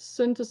first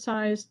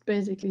synthesized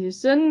basically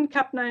Zyn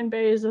Cap9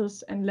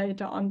 bases and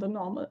later on the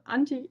normal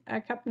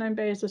anti-Cap9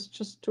 bases,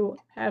 just to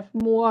have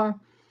more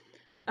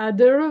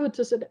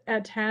derivatives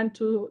at hand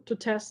to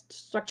test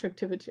structure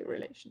activity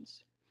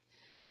relations.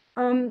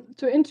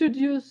 To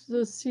introduce the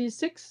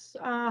C6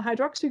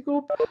 hydroxy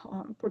group,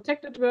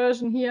 protected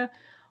version here,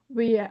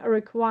 we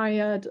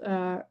required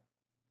the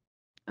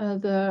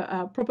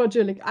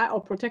propyoglyc or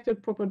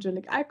protected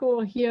propyoglyc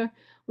alcohol here,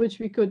 which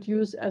we could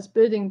use as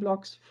building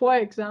blocks, for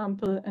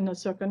example, in a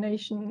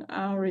circulation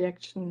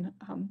reaction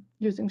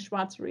using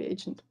Schwarz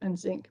reagent and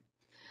zinc.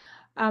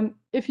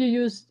 If you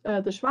use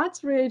the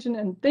Schwarz reagent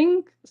and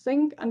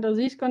zinc under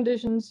these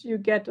conditions, you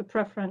get a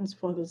preference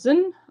for the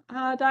Zyn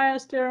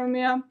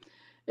diastereomer.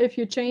 If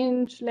you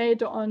change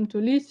later on to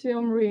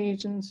lithium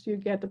reagents, you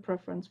get a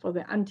preference for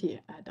the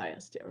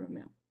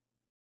anti-diastereomer.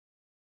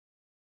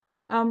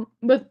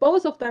 With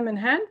both of them in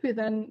hand, we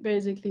then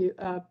basically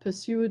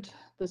pursued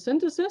the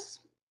synthesis.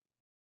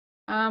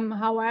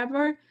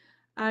 However,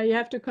 you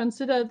have to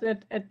consider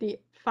that at the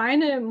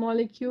final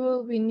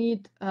molecule, we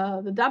need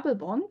the double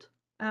bond,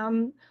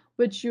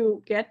 which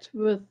you get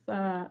with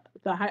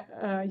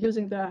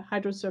using the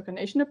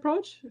hydrocirculation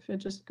approach. If you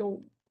just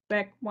go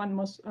back one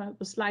more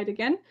the slide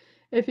again,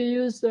 if you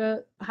use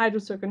the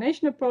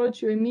hydrocirculation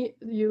approach,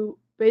 you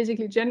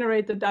basically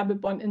generate the double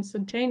bond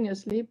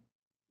instantaneously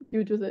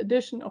due to the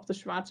addition of the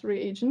Schwarz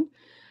reagent.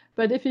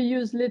 But if you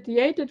use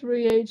lithiated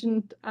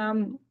reagent,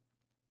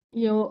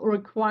 you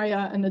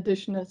require an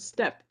additional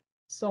step.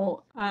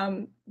 So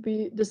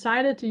we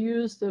decided to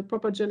use the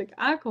propyoglyc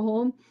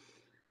alcohol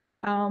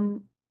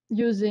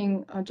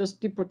using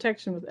just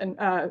deprotection with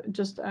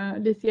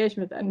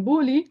lithiation with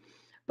N-Buli,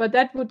 but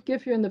that would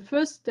give you in the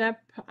first step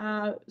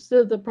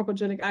still the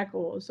propyoglyc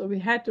alcohol. So we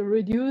had to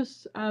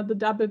reduce the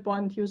double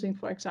bond using,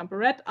 for example,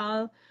 red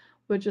al,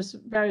 which is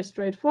very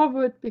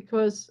straightforward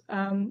because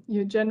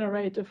you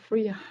generate a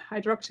free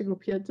hydroxy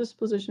group here at this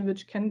position,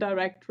 which can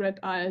direct red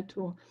al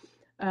to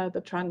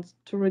the trans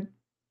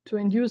to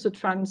induce a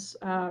trans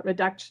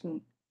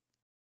reduction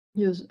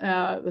with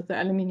the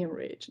aluminium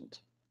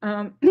reagent.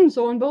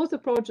 So in both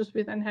approaches,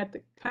 we then had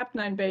the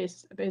Cap9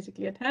 base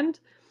basically at hand,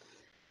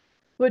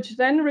 which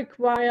then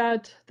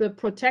required the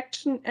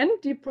protection and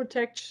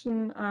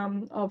deprotection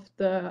of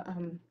the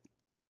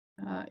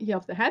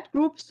of the head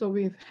group. So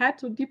we've had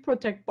to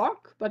deprotect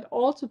Bock, but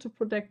also to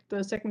protect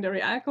the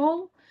secondary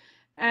alcohol.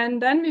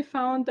 And then we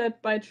found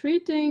that by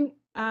treating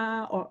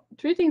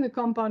the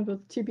compound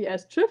with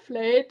TBS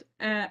triflate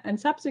and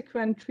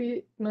subsequent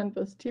treatment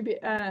with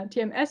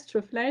TMS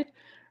triflate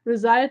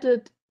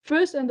resulted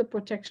first in the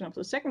protection of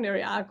the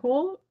secondary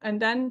alcohol,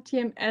 and then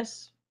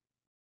TMS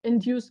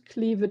induced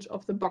cleavage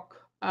of the Bock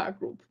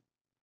group.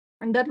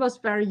 And that was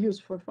very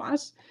useful for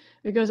us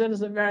because it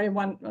is a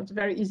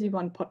very easy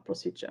one-pot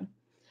procedure.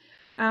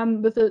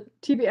 With the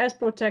TBS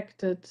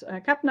protected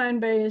Cap9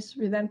 base,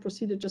 we then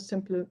proceeded just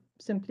simply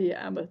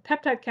with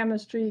peptide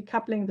chemistry,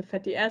 coupling the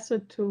fatty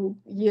acid to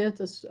yield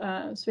the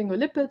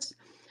sphingolipids,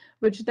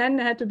 which then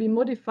had to be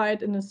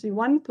modified in a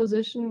C1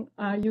 position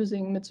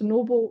using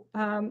Mitsunobu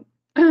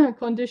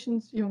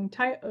conditions using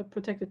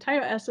protected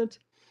thiol acid,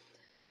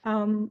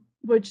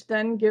 which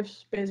then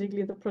gives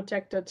basically the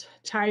protected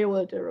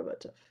thiol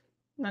derivative.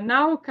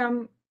 Now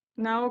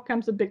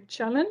comes a big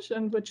challenge,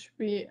 and which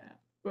we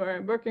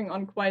were working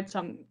on quite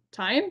some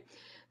time.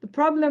 The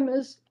problem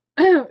is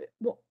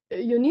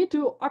you need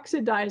to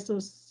oxidize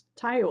this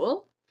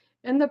thiol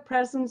in the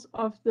presence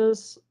of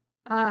this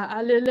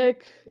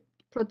allylic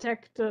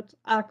protected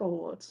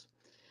alcohols.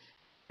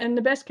 In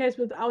the best case,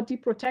 without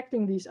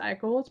deprotecting these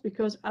alcohols,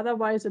 because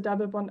otherwise the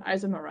double bond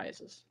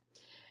isomerizes.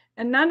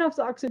 And none of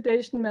the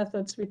oxidation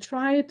methods we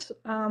tried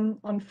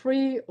on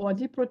free or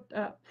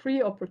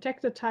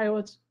protected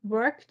thiols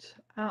worked.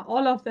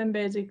 All of them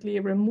basically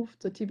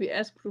removed the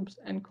TBS groups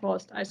and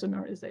caused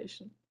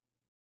isomerization.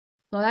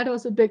 So that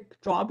was a big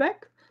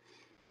drawback.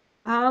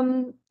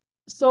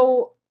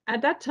 So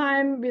at that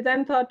time, we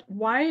then thought,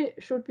 why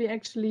should we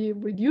actually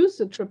reduce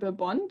the triple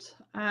bond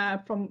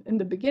from in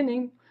the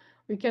beginning?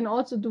 We can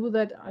also do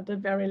that at a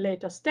very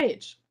later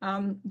stage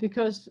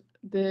because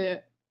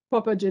the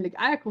propyoglycolic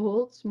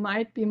alcohols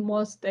might be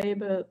more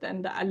stable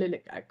than the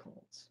allylic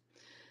alcohols.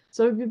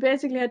 So we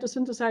basically had to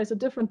synthesize a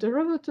different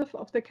derivative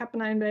of the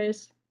Cap9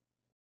 base,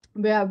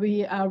 where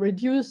we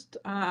reduced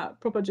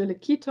propyoglycolic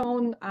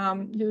ketone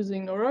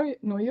using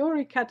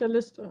Noyori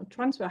catalyst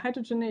transfer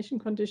hydrogenation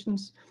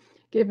conditions,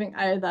 giving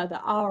either the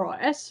R or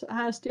S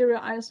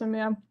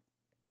stereoisomer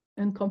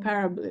in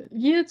comparable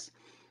yields.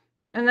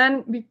 And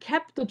then we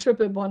kept the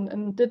triple bond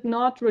and did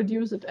not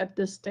reduce it at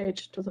this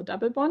stage to the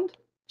double bond,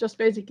 just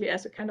basically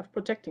as a kind of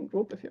protecting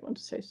group, if you want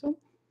to say so.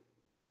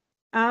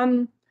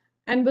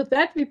 And with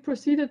that, we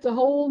proceeded the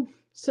whole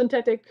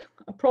synthetic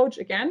approach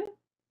again,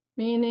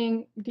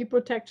 meaning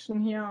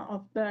deprotection here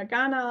of the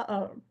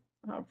Ghana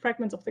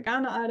fragments of the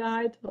Ghana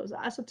aldehyde, so the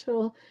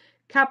acetyl,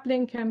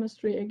 coupling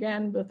chemistry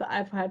again with the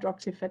alpha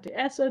hydroxy fatty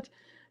acid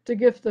to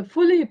give the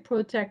fully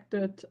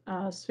protected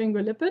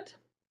sphingolipid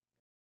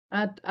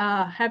at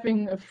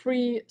having a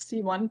free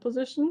C1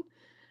 position.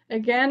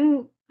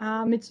 Again,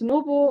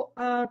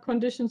 Mitsunobu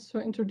conditions to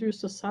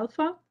introduce the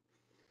sulfur.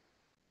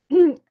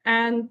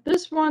 And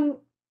this one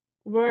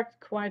worked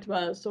quite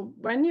well. So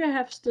when you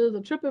have still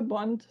the triple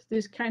bond,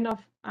 these kind of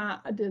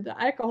the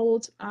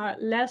alcohols are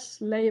less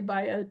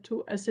labile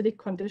to acidic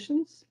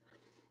conditions.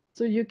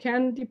 So you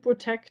can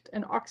deprotect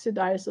and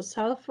oxidize the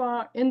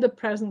sulfur in the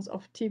presence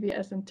of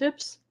TBS and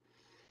TIPS.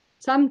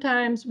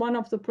 Sometimes one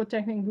of the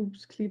protecting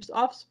groups cleaves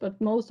off, but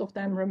most of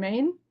them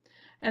remain.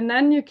 And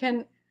then you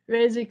can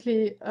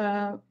basically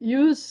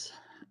use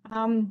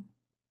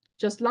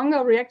just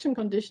longer reaction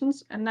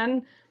conditions, and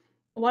then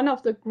one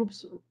of the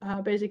groups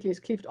basically is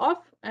cleaved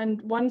off.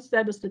 And once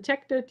that is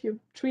detected, you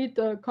treat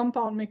the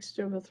compound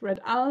mixture with red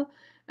al,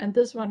 and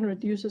this one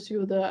reduces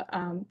you the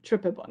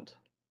triple bond.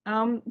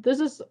 This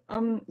is,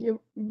 you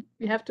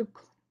have to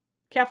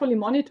carefully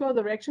monitor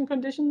the reaction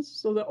conditions.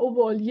 So the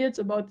overall yields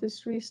about these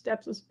 3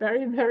 steps is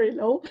very, very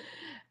low.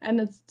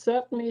 And it's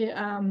certainly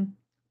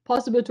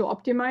possible to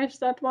optimize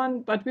that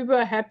one. But we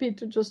were happy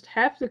to just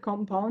have the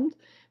compound,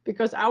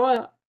 because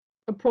our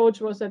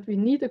approach was that we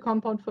need a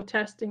compound for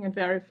testing and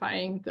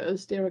verifying the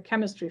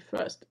stereochemistry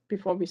first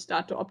before we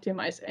start to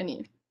optimize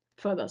any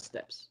further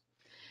steps.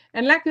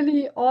 And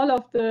luckily, all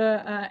of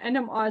the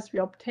NMRs we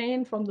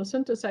obtained from the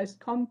synthesized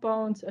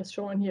compounds, as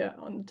shown here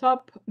on the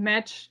top,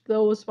 match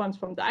those ones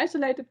from the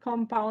isolated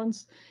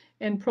compounds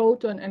in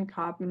proton and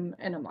carbon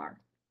NMR.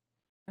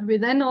 And we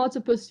then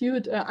also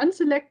pursued an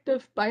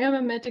unselective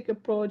biomimetic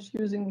approach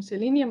using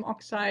selenium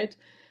oxide,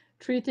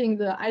 treating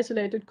the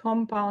isolated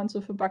compounds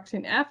of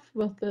Fubaxine F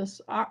with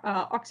this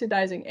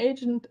oxidizing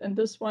agent. And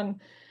this one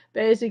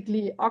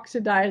basically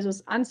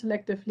oxidizes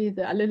unselectively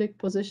the allylic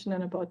position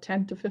in about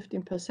 10 to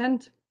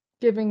 15%.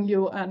 Giving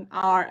you an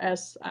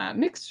RS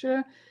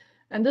mixture.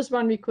 And this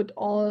one we could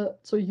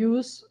also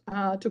use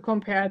to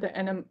compare the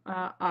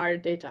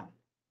NMR data.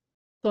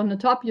 So on the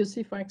top, you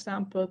see, for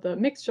example, the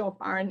mixture of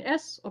R and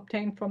S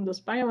obtained from this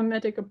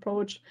biomimetic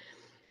approach.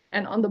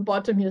 And on the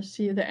bottom, you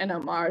see the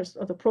NMRs,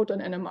 or the proton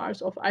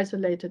NMRs of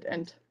isolated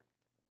and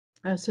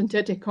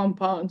synthetic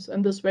compounds.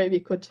 And this way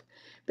we could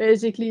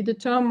basically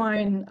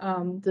determine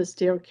the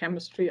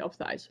stereochemistry of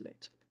the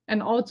isolate,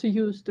 and also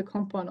use the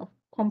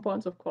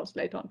compounds, of course,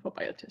 later on for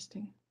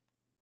biotesting.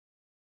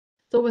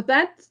 So with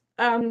that,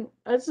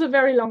 it's a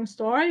very long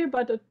story,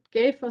 but it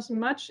gave us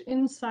much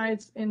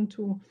insights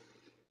into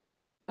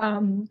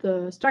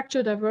the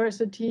structure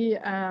diversity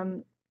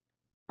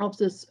of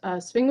this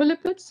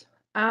sphingolipids.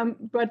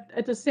 But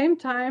at the same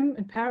time,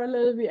 in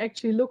parallel, we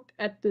actually looked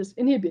at this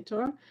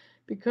inhibitor,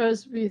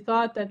 because we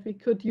thought that we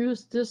could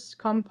use this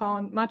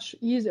compound much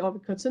easier, or we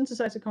could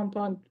synthesize the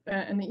compound in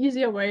an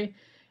easier way,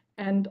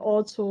 and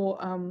also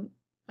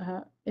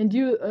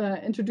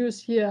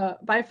introduce here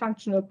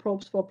bifunctional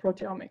probes for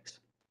proteomics.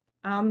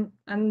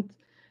 And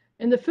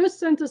in the first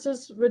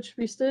synthesis, which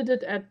we still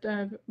did at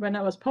when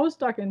I was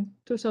postdoc in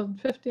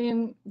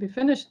 2015, we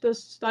finished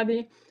this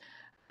study.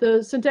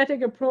 The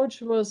synthetic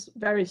approach was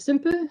very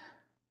simple,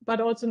 but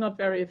also not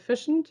very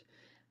efficient,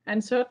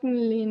 and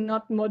certainly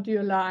not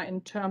modular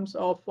in terms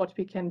of what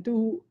we can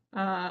do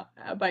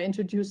by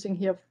introducing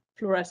here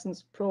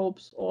fluorescence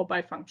probes or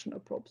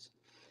bifunctional probes.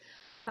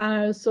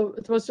 So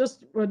it was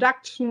just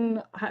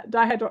reduction,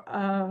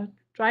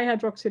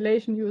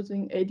 trihydroxylation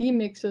using AD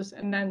mixes,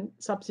 and then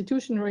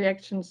substitution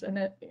reactions.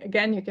 And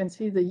again, you can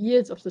see the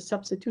yields of the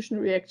substitution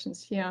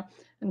reactions here,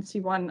 and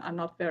C1 are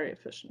not very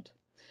efficient.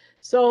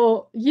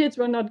 So yields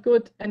were not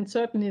good, and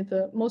certainly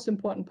the most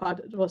important part,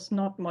 it was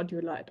not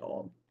modular at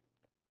all.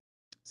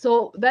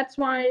 So that's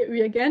why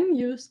we again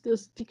use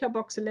this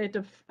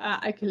decarboxylative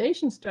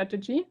alkylation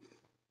strategy,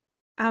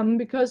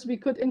 because we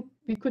could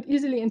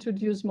easily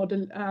introduce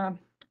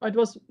it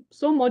was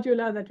so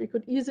modular that we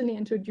could easily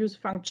introduce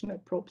functional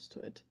probes to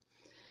it.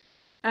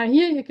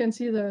 Here you can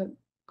see the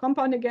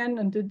compound again,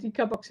 and the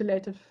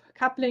decarboxylative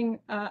coupling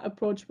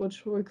approach,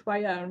 which will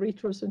require a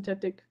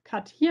retrosynthetic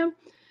cut here,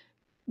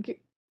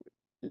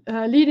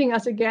 leading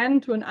us again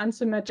to an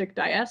unsymmetric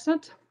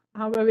diacid,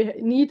 where we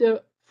need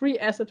a free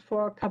acid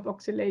for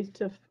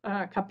carboxylative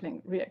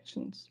coupling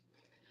reactions.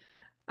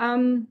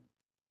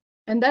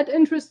 And that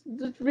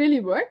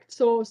really worked.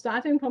 So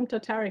starting from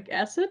tartaric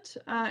acid,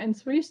 in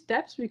 3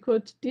 steps, we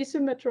could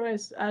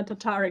desymmetrize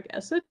tartaric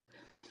acid,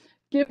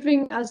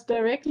 giving us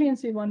directly in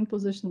C1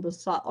 position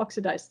the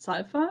oxidized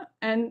sulfur,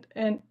 and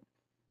in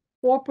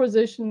 4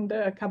 position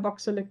the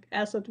carboxylic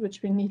acid,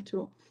 which we need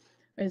to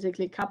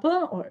basically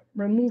couple or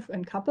remove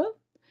and couple.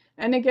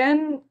 And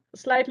again,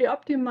 slightly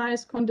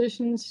optimized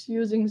conditions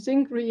using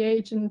zinc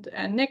reagent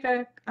and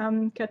nickel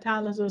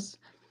catalysis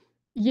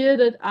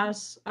yielded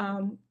us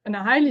in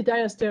a highly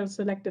diasterol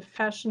selective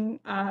fashion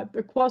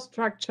the core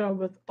structure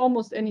with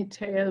almost any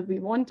tail we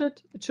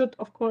wanted. It should,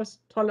 of course,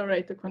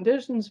 tolerate the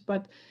conditions,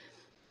 but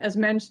as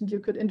mentioned, you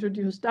could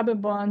introduce double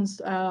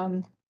bonds,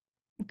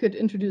 you could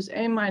introduce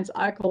amines,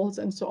 alcohols,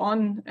 and so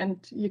on,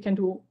 and you can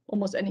do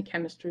almost any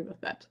chemistry with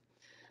that.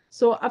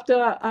 So after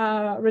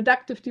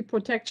reductive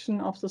deprotection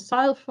of the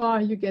sulfur,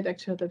 you get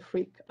actually the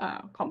free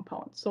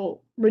compound. So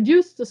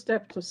reduce the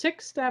step to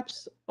 6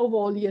 steps,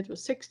 overall yield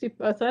was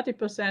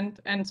 30%,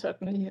 and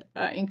certainly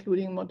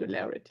including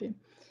modularity.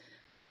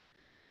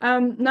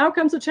 Now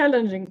comes the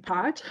challenging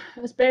part.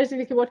 It's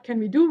basically what can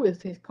we do with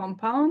these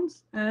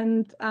compounds?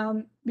 And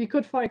we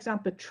could, for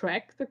example,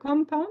 track the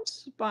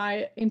compounds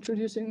by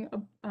introducing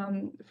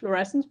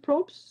fluorescence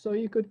probes. So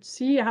you could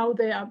see how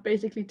they are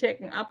basically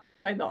taken up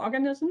by the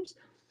organisms,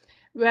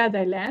 where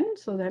they land.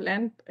 So they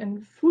land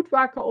in food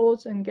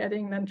vacuoles and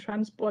getting then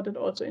transported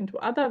also into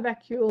other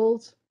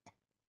vacuoles.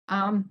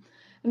 And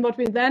what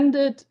we then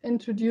did,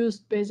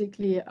 introduced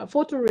basically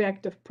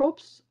photoreactive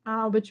probes,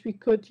 which we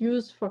could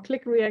use for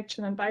click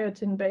reaction and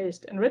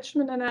biotin-based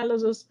enrichment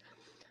analysis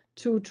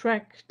to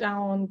track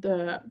down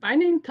the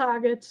binding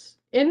targets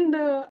in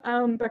the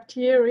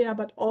bacteria,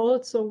 but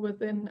also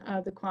within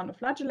the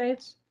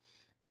choanoflagellates.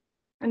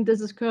 And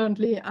this is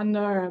currently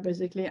under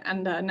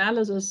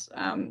analysis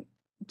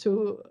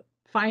to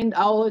find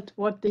out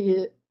what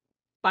the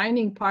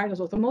binding partners,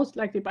 or the most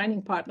likely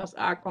binding partners,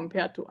 are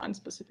compared to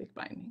unspecific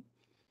binding.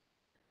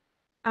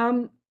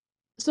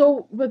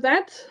 So with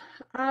that,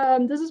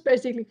 this is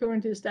basically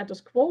currently the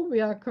status quo. We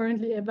are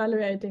currently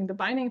evaluating the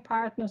binding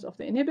partners of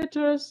the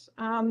inhibitors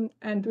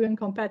and doing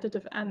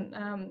competitive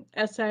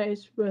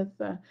assays with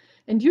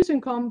inducing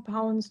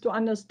compounds to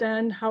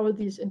understand how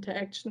these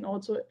interactions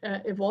also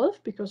evolve,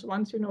 because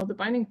once you know the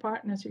binding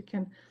partners, you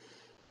can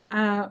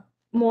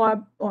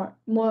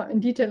more in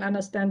detail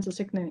understand the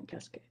signaling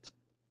cascades.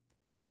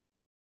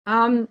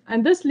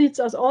 And this leads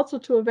us also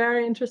to a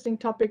very interesting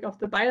topic of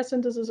the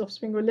biosynthesis of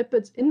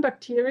sphingolipids in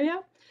bacteria.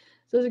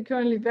 So it's a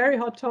currently very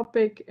hot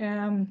topic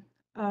in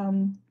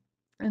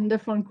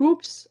different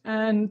groups,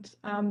 and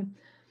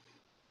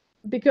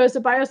because the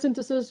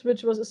biosynthesis,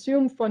 which was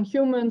assumed for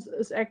humans,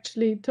 is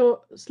actually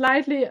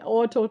slightly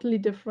or totally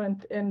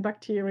different in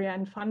bacteria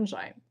and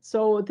fungi.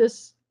 So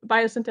this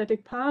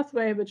biosynthetic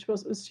pathway, which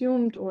was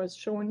assumed or is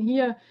shown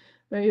here,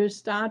 where you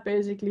start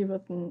basically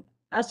with an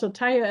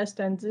azotioester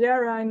and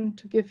serine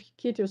to give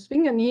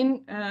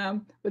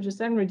ketosphingolene, which is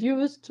then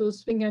reduced to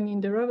sphingolene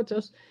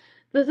derivatives.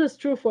 This is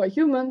true for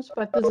humans,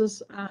 but this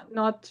is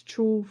not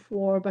true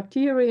for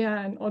bacteria,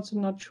 and also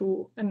not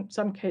true in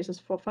some cases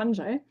for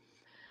fungi.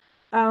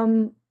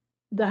 The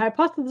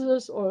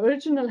hypothesis, or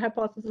original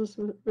hypothesis,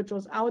 which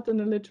was out in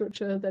the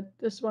literature, that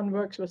this one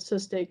works with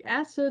cysteic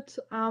acid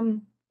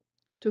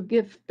to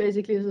give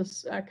basically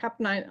this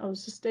Cap9 or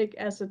cysteic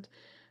acid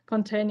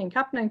containing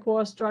Cap9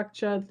 core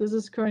structure. This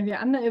is currently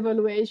under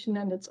evaluation,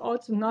 and it's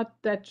also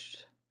not that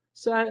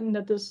certain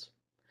that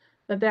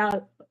there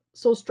are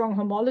so strong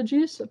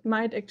homologies that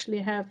might actually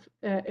have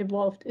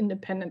evolved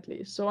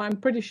independently. So I'm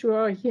pretty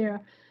sure here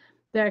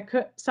there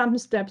are some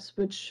steps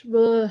which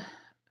will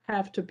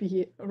have to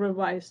be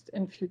revised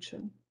in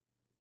future.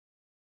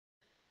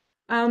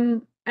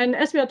 And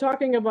as we are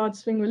talking about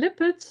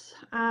sphingolipids,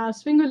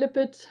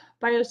 sphingolipid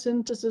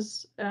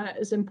biosynthesis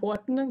is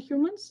important in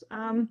humans.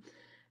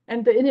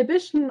 And the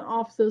inhibition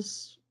of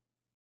this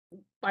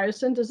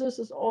biosynthesis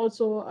is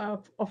also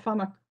of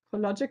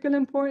pharmacological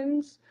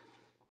importance.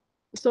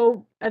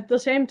 So at the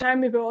same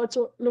time, we were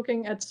also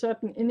looking at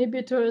certain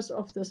inhibitors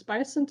of this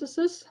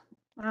biosynthesis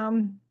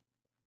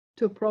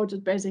to approach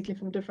it basically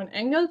from different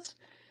angles.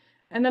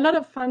 And a lot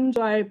of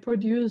fungi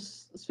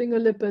produce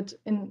sphingolipid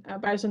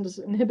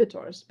biosynthesis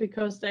inhibitors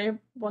because they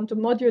want to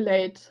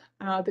modulate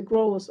the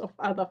growth of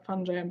other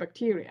fungi and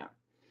bacteria.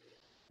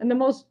 And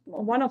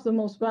one of the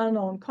most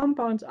well-known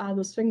compounds are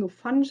the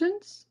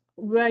sphingofungins,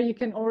 where you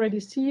can already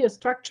see a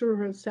structural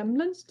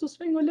resemblance to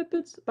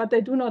sphingolipids, but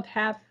they do not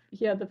have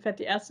here the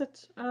fatty acid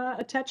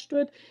attached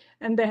to it,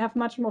 and they have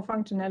much more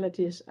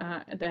functionalities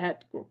at the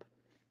head group.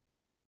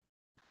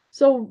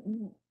 So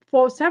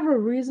for several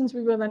reasons,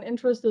 we were then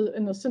interested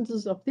in the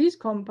synthesis of these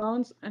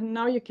compounds, and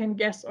now you can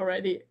guess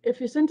already.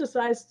 If you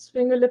synthesize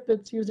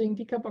sphingolipids using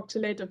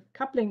decarboxylative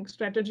coupling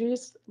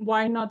strategies,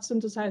 why not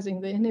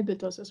synthesizing the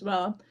inhibitors as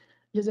well,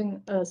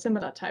 using a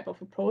similar type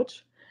of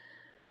approach?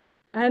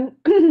 And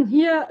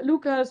here,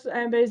 Luca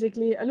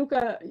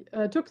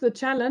took the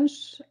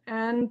challenge,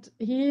 and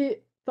he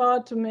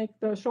thought to make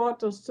the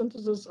shortest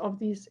synthesis of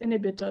these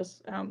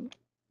inhibitors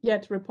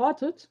yet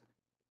reported.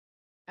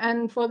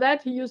 And for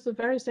that, he used the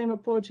very same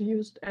approach he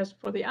used as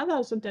for the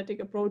other synthetic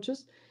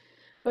approaches,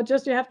 but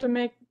just you have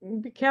to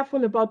be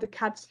careful about the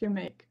cuts you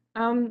make.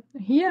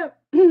 Here,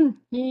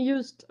 he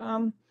used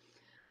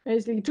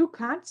basically two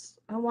cuts,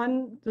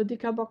 one, the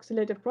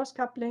decarboxylative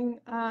cross-coupling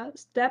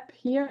step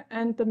here,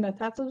 and the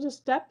metathesis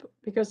step,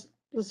 because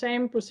the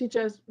same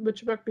procedures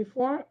which worked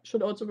before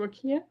should also work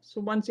here.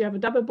 So once you have a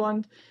double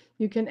bond,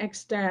 you can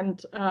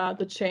extend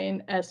the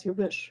chain as you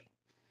wish.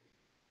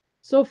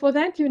 So for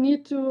that, you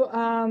need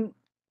to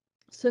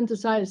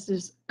synthesize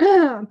this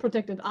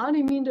protected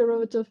adenine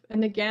derivative.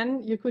 And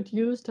again, you could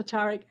use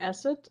tartaric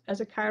acid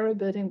as a chiral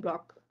building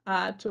block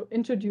to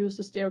introduce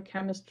the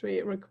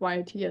stereochemistry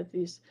required here at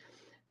these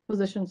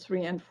positions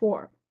 3 and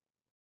 4.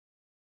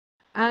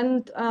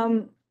 And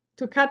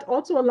to cut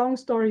also a long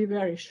story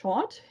very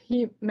short,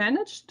 he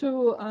managed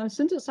to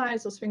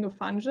synthesize the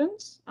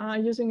sphingofungins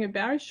using a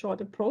very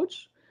short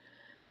approach.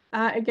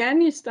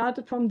 Again, he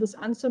started from this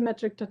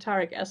unsymmetric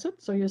tartaric acid.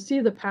 So you see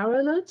the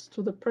parallels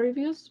to the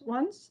previous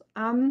ones.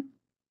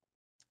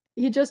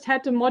 He just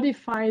had to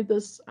modify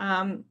this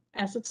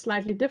acid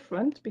slightly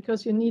different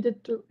because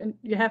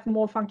you have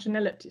more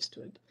functionalities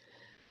to it.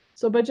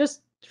 So by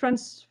just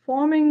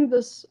transforming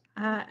this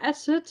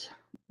acid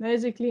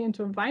basically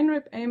into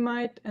vinyrib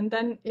amide and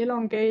then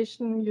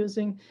elongation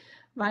using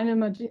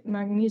vinyl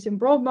magnesium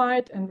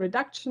bromide and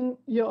reduction,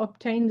 you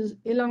obtain this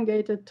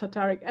elongated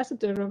tartaric acid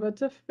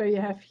derivative where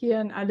you have here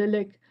an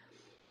allylic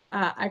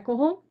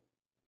alcohol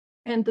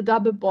and the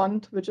double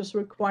bond which is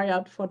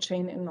required for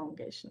chain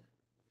elongation.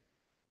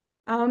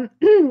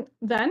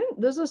 Then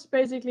this is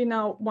basically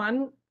now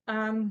one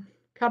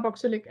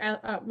carboxylic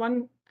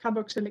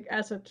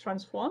acid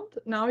transformed.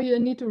 Now you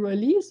need to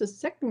release a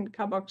second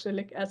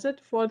carboxylic acid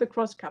for the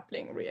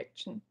cross-coupling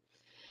reaction.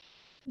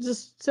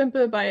 Just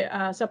simple by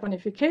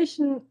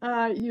saponification,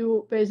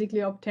 you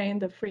basically obtain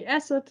the free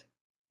acid,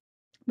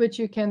 which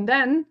you can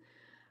then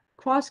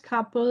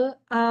cross-couple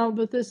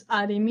with this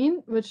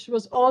adenine, which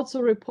was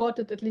also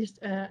reported at least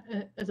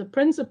as a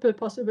principal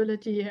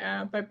possibility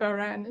by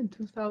Baran in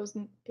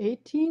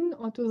 2018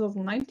 or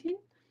 2019.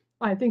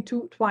 I think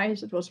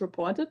twice it was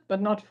reported,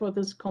 but not for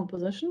this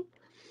composition.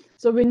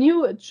 So we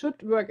knew it should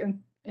work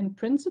in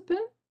principle,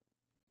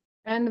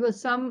 and with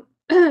some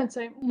let's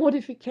say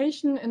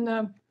modification in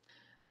the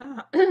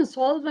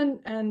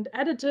solvent and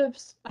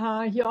additives,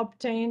 he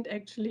obtained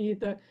actually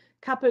the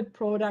coupled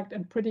product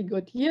and pretty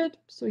good yield.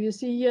 So you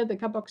see here the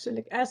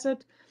carboxylic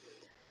acid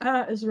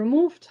is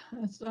removed.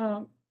 It's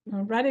a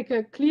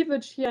radical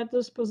cleavage here at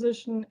this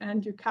position,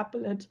 and you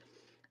couple it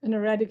in a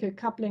radical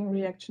coupling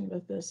reaction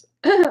with this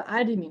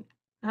adenine.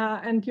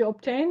 And you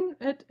obtain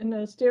it in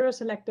a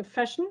stereoselective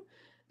fashion,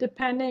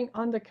 depending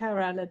on the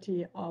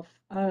chirality of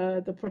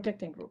the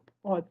protecting group,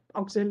 or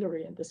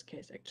auxiliary in this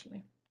case,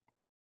 actually.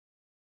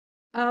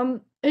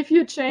 If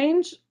you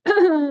change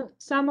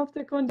some of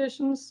the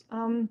conditions,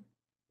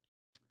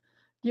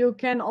 you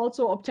can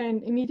also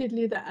obtain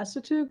immediately the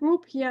acetyl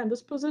group here in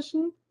this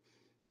position,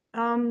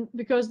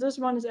 because this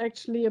one is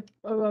actually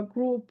a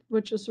group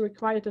which is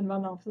required in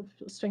one of the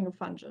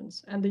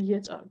sphingofungins, and the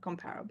yields are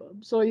comparable.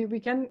 So we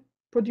can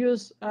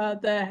produce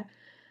the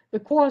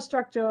core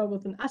structure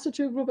with an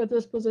acetyl group at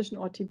this position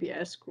or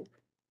TBS group.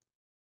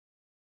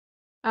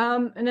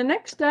 In the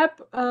next step,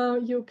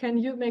 you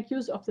can make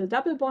use of the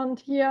double bond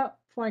here.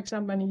 For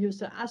example, when you use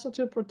the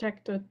acetyl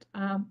protected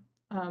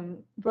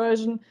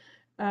version,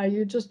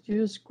 you just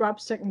use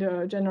Grubb's second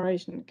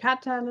generation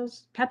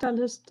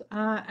catalyst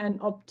and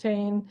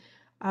obtain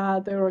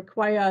the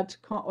required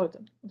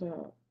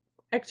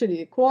actually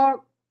the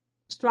core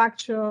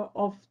structure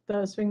of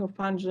the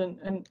sphingofungin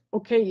and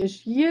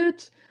okay-ish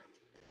yield,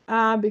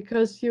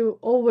 because you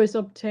always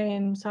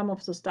obtain some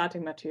of the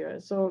starting material.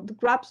 So the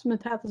Grubb's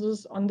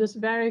metathesis on this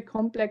very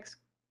complex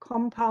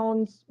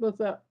compounds with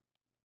the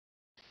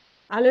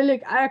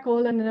allylic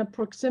alcohol in a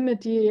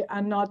proximity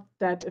are not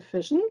that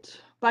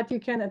efficient, but you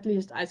can at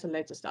least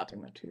isolate the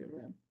starting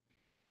material.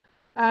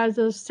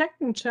 The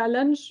second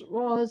challenge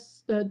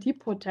was the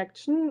deep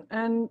protection,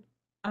 and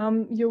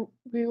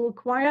we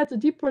required the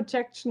deep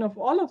protection of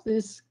all of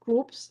these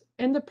groups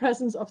in the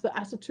presence of the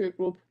acetyl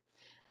group.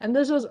 And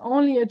this was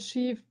only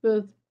achieved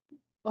with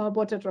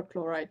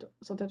tetrachloride,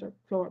 so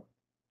tetrachloride.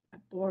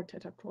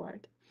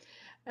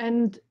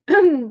 And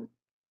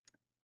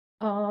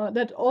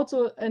that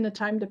also in a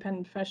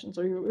time-dependent fashion.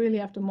 So you really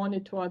have to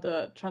monitor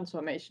the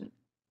transformation.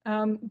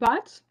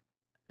 But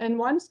in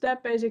one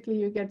step, basically,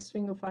 you get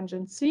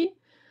sphingofungin C,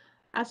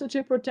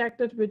 acetyl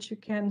protected, which you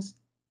can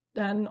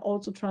then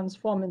also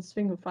transform in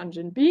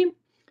sphingofungin B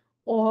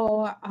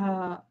or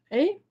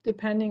A,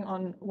 depending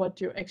on what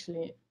you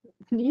actually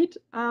need.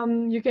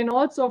 You can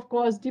also, of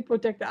course,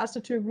 deprotect the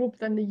acetyl group,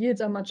 then the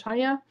yields are much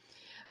higher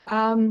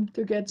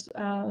to get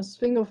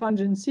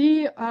sphingofungin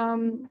C.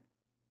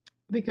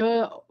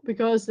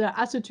 Because the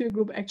acetyl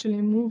group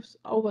actually moves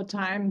over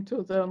time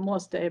to the more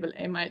stable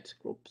amide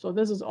group. So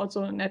this is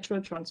also a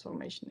natural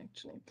transformation,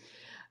 actually.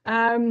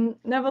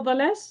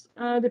 Nevertheless,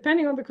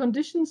 depending on the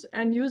conditions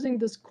and using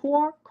this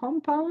core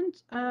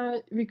compound,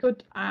 we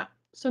could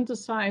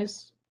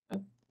synthesize, I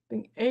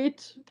think,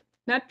 8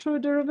 natural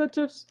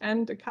derivatives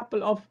and a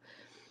couple of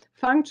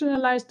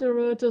functionalized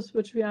derivatives,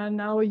 which we are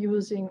now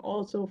using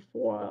also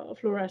for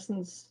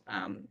fluorescence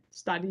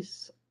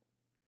studies.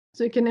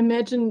 So you can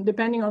imagine,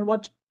 depending on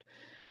what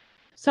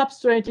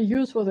substrate you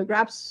use for the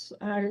Grabs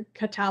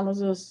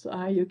catalysis,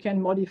 you can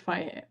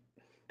modify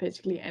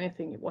basically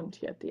anything you want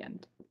here at the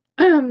end.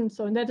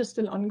 So that is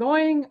still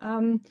ongoing,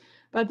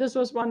 but this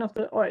was one of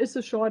the, or is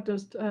the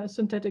shortest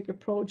synthetic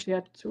approach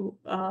yet to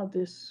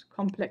this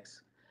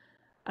complex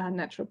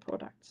natural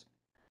products.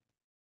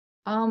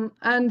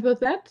 And with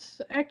that,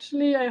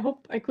 actually, I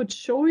hope I could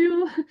show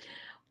you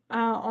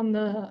on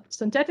the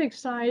synthetic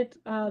side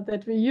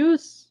that we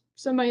use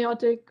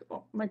symbiotic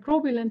or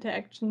microbial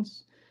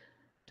interactions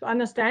to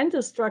understand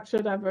the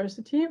structural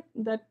diversity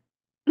that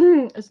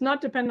is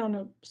not dependent on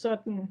a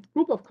certain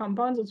group of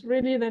compounds. It's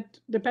really that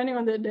depending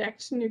on the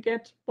interaction, you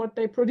get what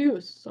they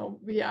produce. So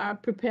we are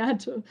prepared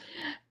to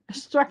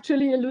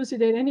structurally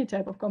elucidate any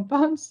type of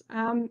compounds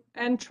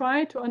and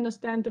try to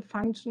understand the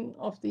function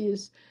of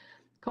these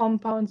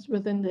compounds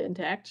within the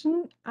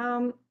interaction.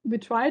 We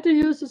try to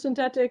use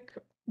the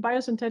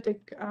biosynthetic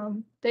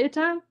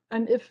data,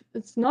 and if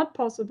it's not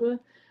possible,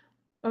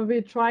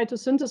 we try to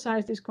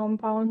synthesize these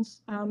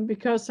compounds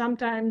because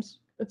sometimes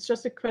it's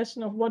just a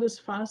question of what is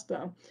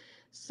faster.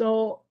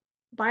 So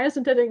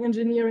biosynthetic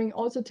engineering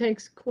also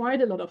takes quite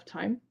a lot of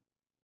time,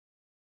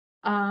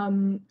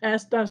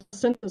 as does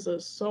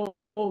synthesis. So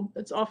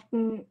it's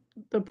often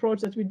the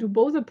approach that we do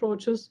both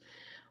approaches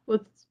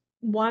with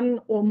one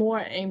or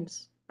more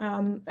aims.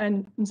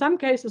 And in some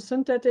cases,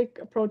 synthetic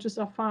approaches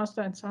are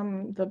faster,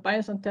 and the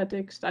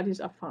biosynthetic studies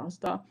are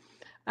faster.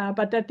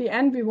 But at the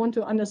end, we want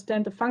to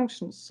understand the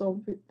functions.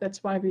 So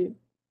that's why we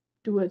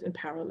do it in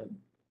parallel.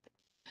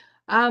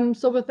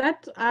 So with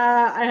that,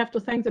 I have to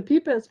thank the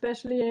people,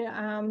 especially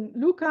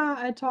Luca.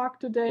 I talked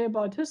today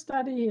about his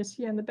study. He is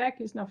here in the back.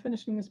 He's now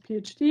finishing his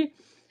PhD.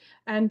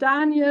 And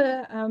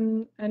Daniel,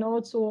 and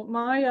also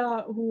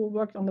Maya, who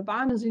worked on the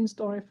Barnesine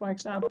story, for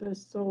example.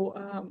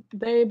 So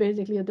they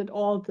basically did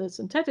all the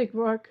synthetic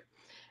work,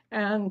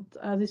 and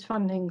these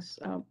fundings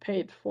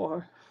paid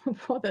for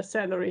their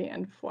salary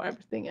and for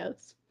everything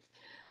else.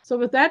 So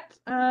with that,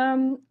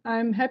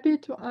 I'm happy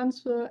to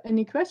answer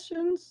any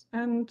questions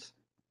and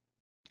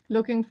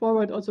looking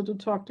forward also to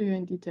talk to you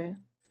in detail.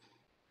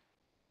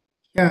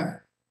 Yeah,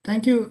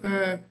 thank you,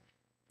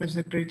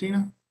 Professor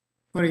Cretina,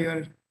 for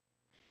your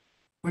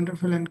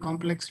wonderful and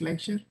complex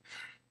lecture.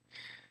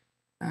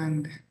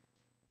 And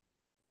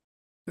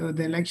so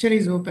the lecture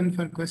is open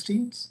for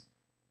questions.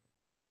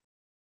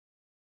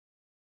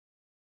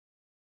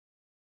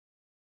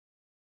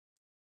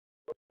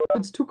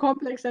 It's too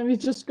complex and we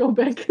just go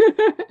back.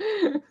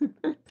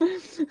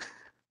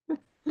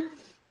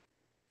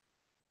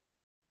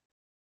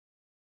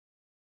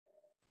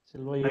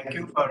 Thank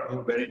you for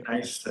a very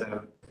nice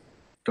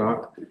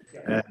talk.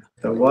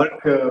 The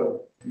work,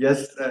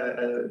 yes,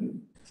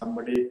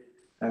 somebody,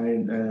 I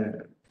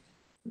mean,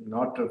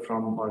 not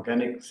from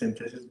organic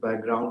synthesis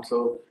background,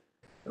 so,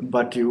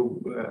 but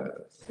you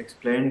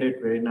explained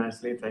it very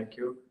nicely. Thank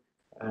you.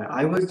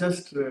 I was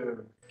just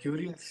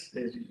curious.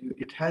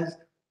 It has,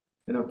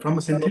 from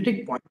a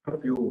synthetic point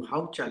of view,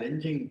 how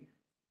challenging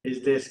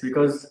is this?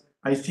 Because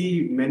I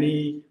see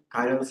many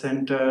chiral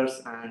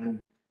centers, and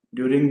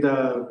during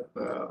the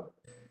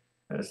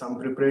some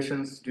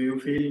preparations, do you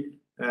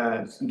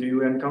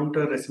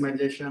encounter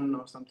racemization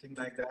or something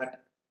like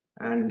that,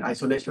 and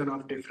isolation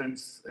of different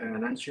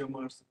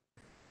enantiomers?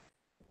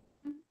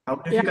 How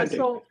difficult so, it is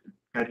to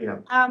carry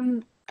out?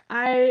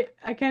 I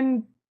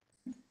can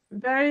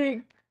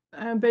very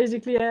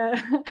basically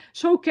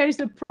showcase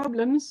the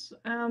problems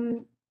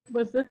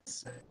with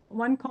this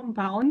one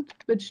compound,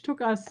 which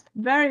took us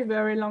very,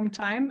 very long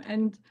time.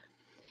 And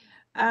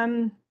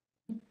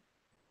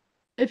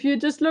if you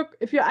just look,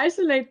 if you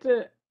isolate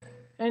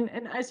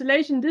in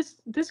isolation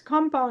this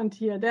compound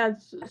here,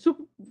 there's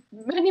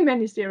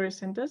many stereo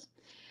centers,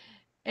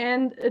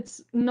 and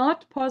it's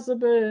not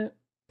possible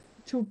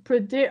to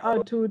predict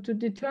or to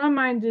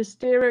determine the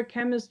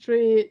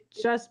stereochemistry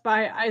just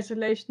by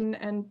isolation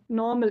and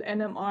normal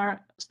NMR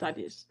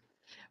studies.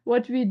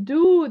 What we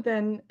do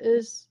then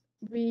is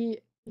we,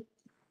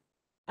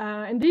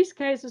 in these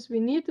cases, we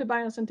need the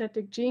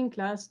biosynthetic gene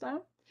cluster.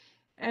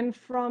 And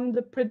from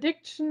the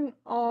prediction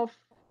of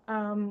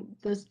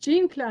this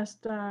gene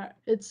cluster,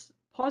 it's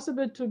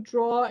possible to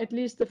draw at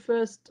least the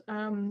first,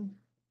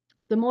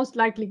 the most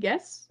likely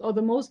guess, or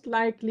the most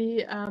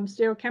likely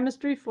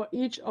stereochemistry for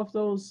each of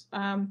those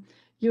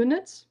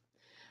units.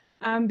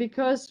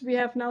 Because we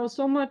have now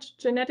so much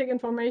genetic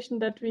information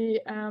that we,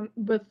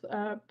 with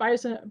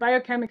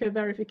biochemical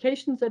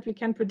verifications, that we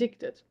can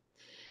predict it.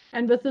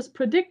 And with this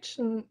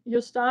prediction,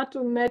 you start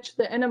to match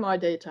the NMR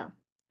data.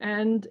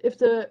 And if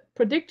the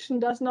prediction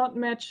does not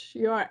match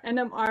your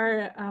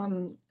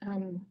NMR,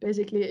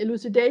 basically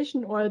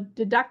elucidation or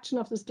deduction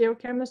of the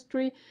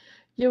stereochemistry,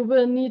 you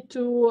will need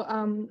to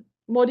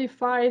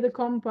modify the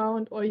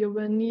compound, or you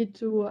will need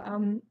to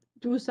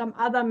do some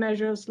other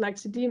measures like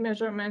CD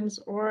measurements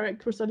or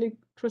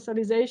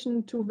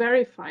crystallization to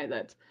verify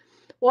that.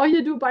 Or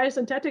you do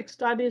biosynthetic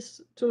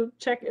studies to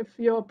check if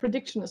your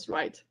prediction is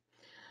right.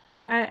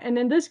 And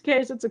in this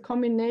case, it's a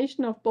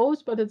combination of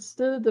both, but it's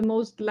still the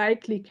most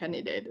likely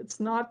candidate. It's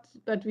not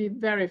that we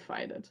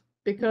verified it,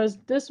 because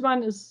this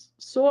one is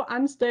so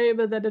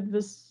unstable that it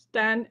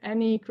withstand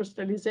any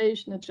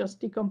crystallization. It just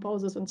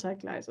decomposes and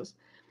cyclizes.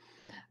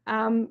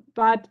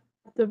 But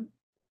the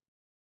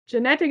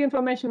genetic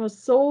information was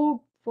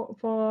so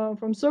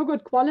from so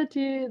good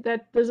quality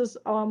that this is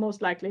our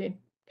most likely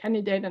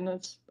candidate, and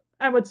it's,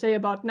 I would say,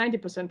 about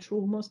 90%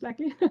 true, most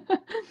likely.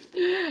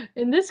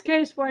 In this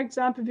case, for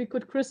example, we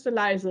could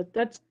crystallize it.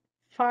 That's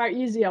far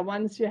easier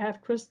once you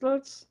have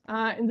crystals.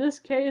 In this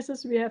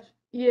cases, we have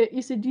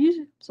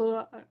ECD,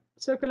 so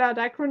circular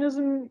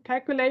dichronism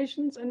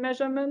calculations and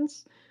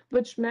measurements,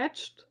 which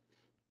matched.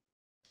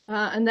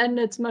 And then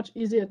it's much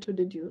easier to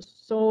deduce.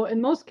 So in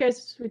most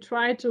cases, we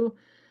try to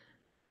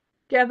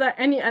gather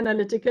any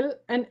analytical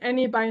and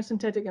any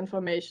biosynthetic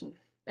information.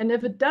 And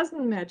if it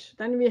doesn't match,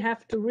 then we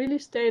have to really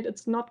state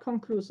it's not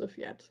conclusive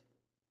yet.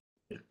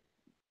 Yeah.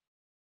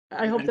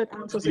 I hope that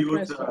answers the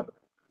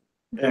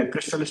question.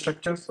 Crystal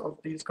structures of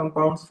these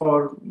compounds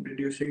for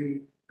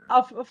reducing?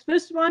 Of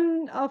this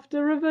one, of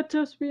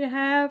derivatives we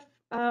have,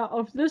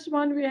 of this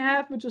one we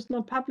have, which is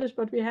not published,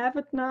 but we have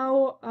it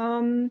now.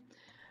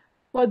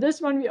 For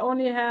this one, we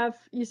only have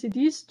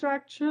ECD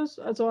structures,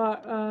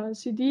 also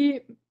CD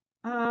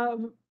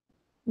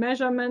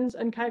measurements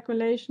and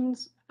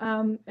calculations.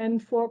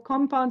 And for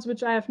compounds,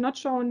 which I have not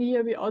shown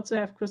here, we also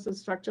have crystal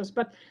structures,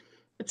 but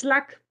it's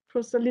luck.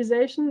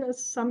 Crystallization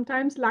is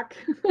sometimes luck.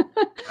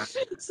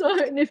 So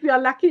if you are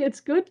lucky, it's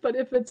good, but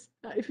if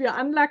you're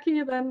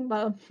unlucky, then,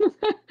 well,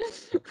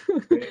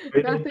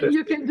 nothing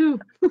you can do.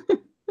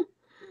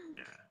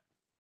 Yeah.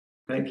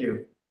 Thank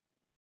you.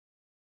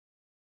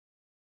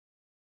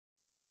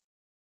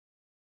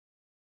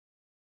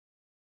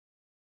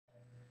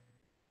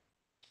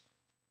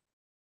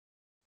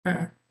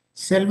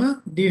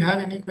 Selva, do you have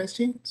any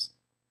questions?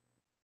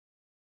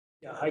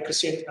 Yeah, hi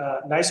Christian,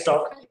 nice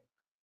talk.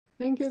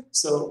 Thank you.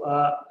 So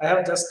I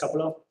have just a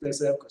couple of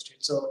places I have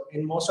questions. So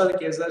in most of the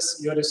cases,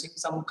 you are using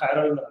some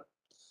chiral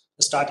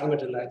starting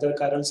material, either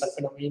chiral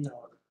sulfonamine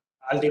or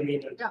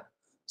aldimine. Yeah.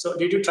 So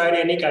did you try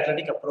any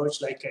catalytic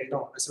approach like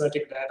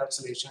asymptotic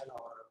dihydroxylation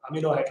or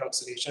amino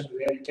hydroxylation,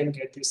 where you can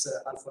get this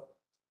alpha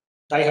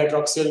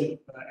dihydroxyl,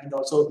 and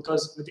also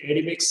because with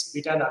AD mix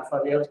beta and alpha,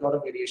 we have a lot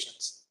of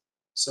variations.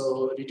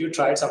 So did you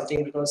try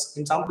something, because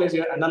in some places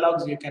your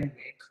analogs you can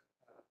make.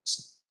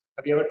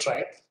 Have you ever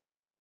tried?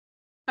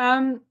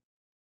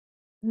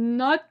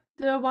 Not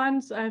the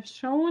ones I've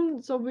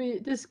shown. So we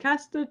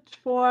discussed it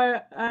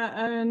for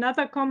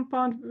another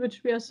compound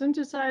which we are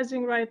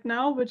synthesizing right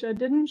now, which I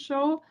didn't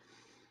show.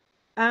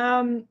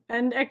 And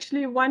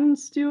actually one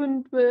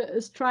student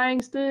is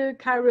trying still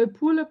chiral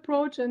pool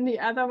approach, and the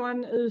other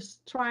one is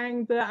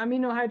trying the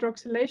amino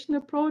hydroxylation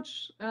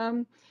approach.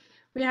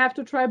 We have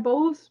to try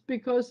both,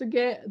 because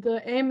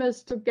the aim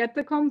is to get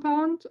the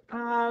compound,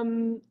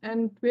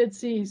 and we'll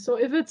see. So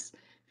if it's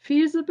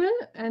feasible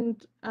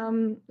and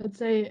let's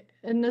say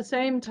in the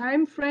same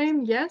time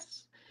frame,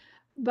 yes,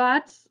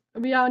 but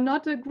we are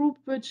not a group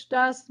which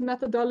does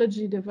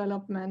methodology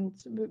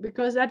development,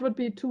 because that would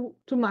be too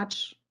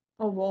much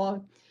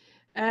overall.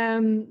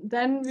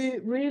 Then we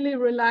really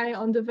rely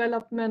on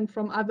development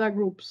from other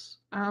groups.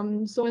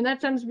 So in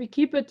that sense, we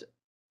keep it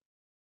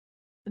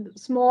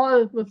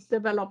small with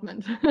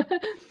development.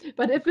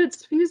 But if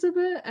it's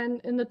feasible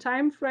and in the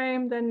time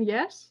frame, then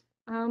yes.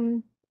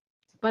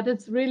 But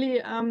it's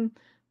really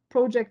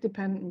project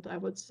dependent, I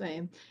would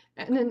say.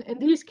 And in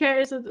these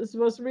cases, it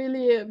was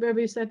really where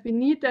we said we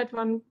need that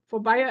one for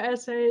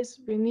bioassays,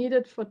 we need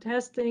it for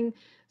testing.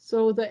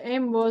 So the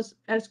aim was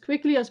as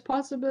quickly as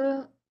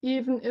possible,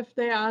 even if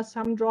there are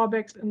some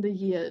drawbacks in the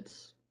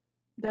yields.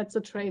 That's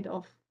a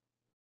trade-off.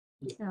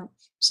 Yeah.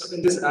 So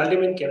in this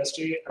aldimine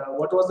chemistry,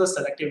 what was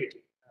the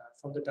selectivity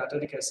from the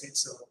tartaric acid?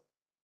 So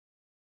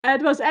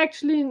it was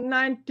actually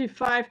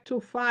 95 to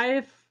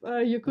 5.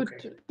 You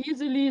could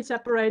easily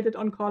separate it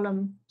on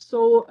column.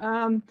 So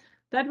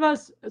that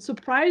was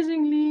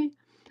surprisingly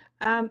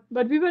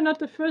But we were not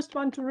the first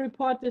one to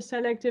report the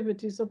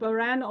selectivity. So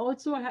Baran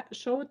also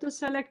showed the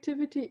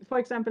selectivity. For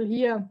example,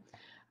 here,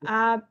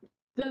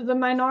 the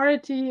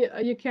minority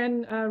you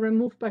can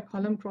remove by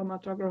column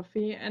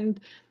chromatography. And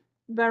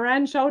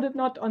Baran showed it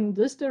not on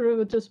this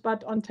derivatives,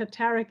 but on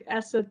tartaric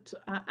acid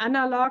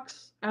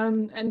analogs.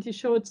 And he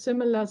showed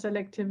similar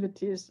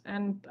selectivities.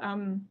 And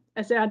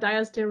as they are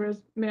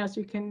diastereomers,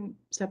 you can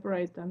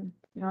separate them.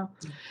 Yeah,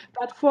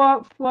 but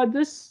for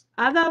this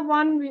other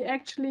one, we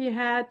actually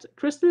had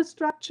crystal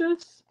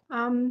structures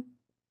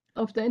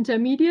of the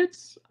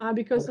intermediates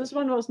because this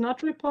one was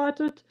not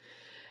reported,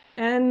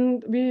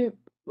 and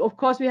of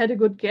course we had a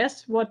good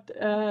guess what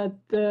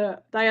the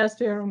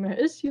diastereomer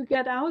is you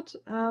get out,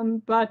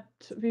 but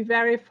we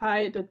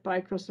verified it by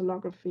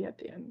crystallography at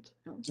the end,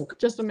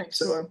 just to make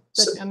sure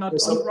that we are not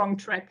on the wrong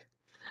track.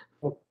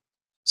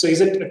 So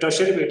is it a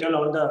tertiary metal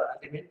on the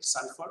element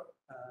sulfur?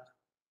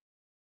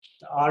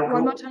 The R group.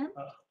 One more time.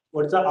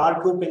 What is the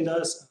R group in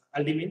the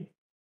albumin?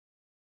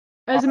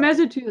 As a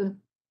mesotyl.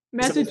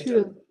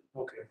 Mesotyl.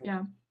 Okay.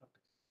 Yeah.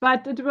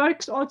 But it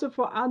works also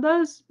for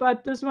others,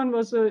 but this one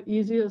was the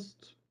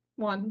easiest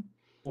one.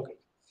 Okay.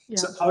 Yeah.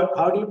 So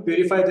how do you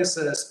purify this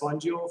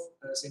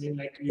spongiocyanine?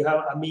 Like you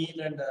have amine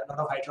and a lot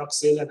of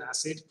hydroxyl and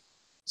acid.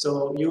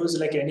 So use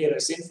like any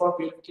resin for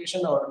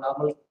purification or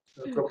normal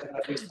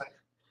chromatography is fine?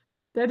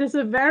 That is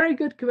a very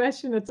good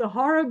question. It's a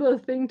horrible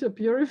thing to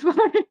purify.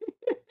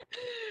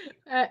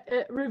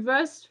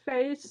 Reverse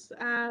phase.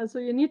 So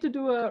you need to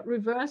do a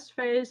reverse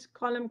phase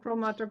column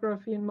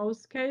chromatography in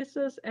most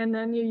cases, and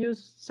then you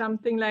use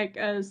something like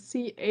a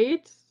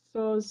C8,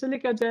 so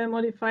silica gel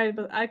modified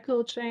with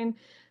alkyl chain,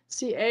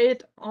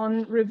 C8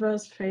 on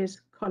reverse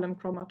phase column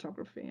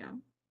chromatography. Yeah,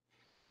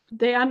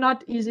 they are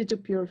not easy to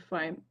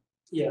purify.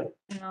 Yeah.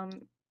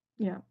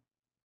 Yeah.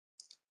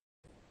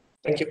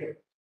 Thank you.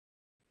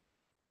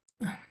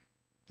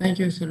 Thank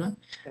you, Silva.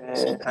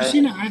 So,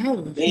 Christina, I have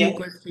a few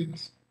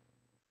questions.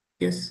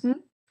 Yes.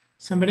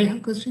 Somebody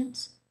have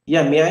questions?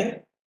 Yeah, may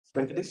I?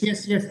 Venkatesh?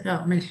 Yes,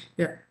 Umesh.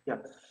 Yeah.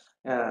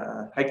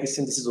 Hi,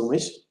 Christian. This is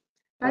Umesh.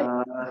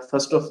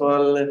 First of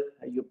all,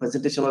 your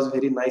presentation was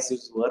very nice. Your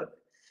work,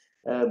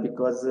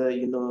 because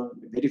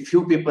very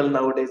few people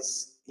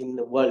nowadays in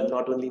the world,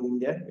 not only in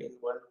India, in the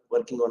world,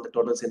 working on the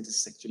total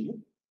synthesis actually.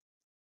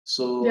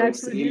 So yeah,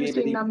 it's really a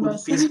very good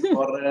feast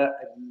for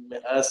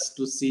us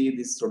to see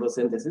this total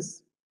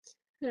synthesis.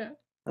 Yeah.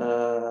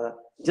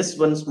 Just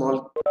one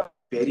small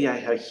query I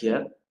have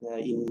here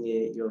in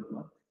your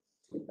work.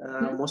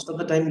 Most of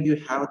the time you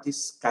have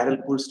this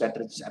chiral pool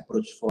strategy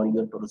approach for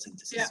your total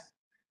synthesis.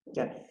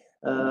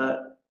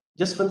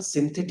 Just one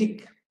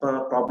synthetic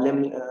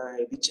problem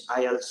which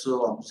I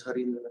also observe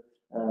in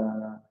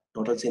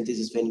total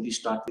synthesis when we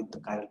start with the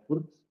chiral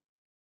pool.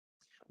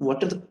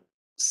 What are the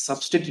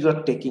substrate you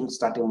are taking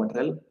starting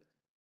material?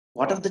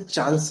 What are the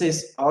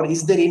chances, or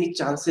is there any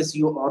chances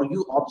you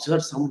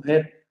observe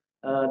somewhere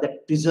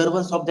that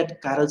preservance of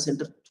that chiral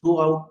center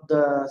throughout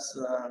the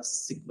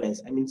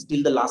sequence? I mean,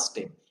 still the last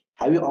step.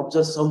 Have you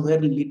observed somewhere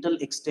little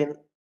extent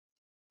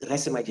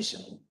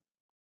racemization?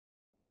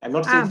 I'm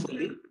not saying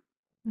fully,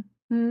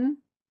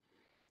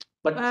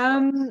 but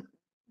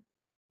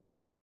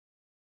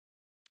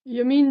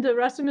you mean the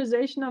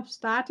racemization of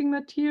starting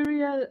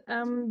material?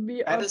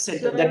 chiral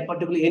center, that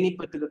particularly any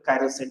particular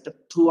chiral center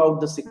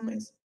throughout the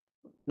sequence,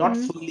 not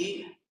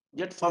fully,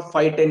 yet for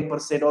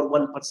 5-10% or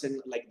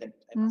 1% like that.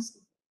 I'm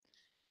asking.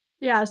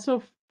 Yeah,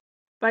 so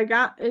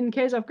in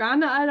case of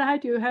Ghana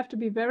aldehyde, you have to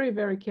be very,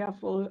 very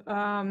careful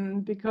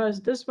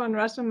because this one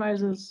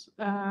racemizes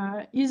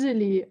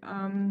easily.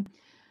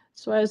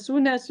 So as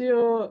soon as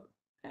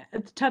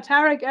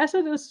tartaric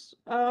acid is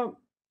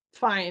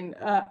fine,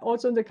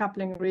 also in the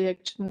coupling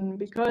reaction,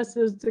 because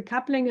the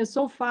coupling is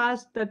so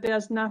fast that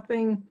there's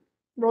nothing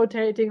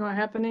rotating or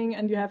happening,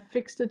 and you have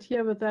fixed it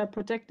here with a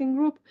protecting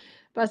group.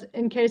 But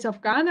in case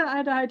of Ghana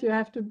aldehyde, you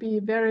have to be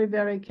very,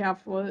 very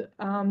careful.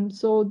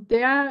 So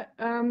there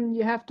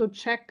you have to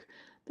check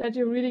that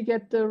you really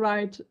get the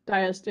right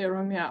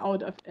diastereomer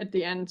out at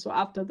the end. So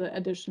after the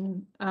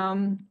addition,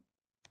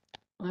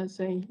 let's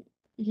say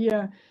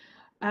here.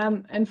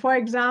 And for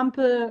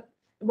example,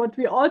 what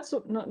we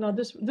also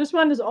this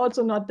one is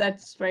also not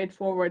that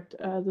straightforward.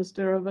 This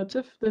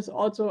derivative, this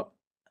also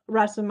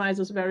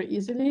racemizes very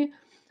easily.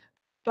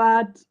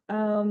 But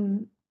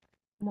 1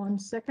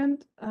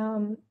 second.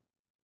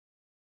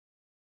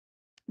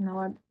 Now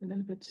I'm a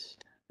little bit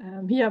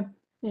here.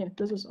 Yeah,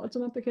 this is also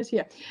not the case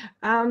here.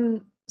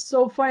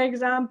 So for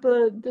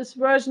example, this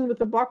version with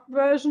the Bock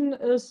version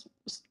is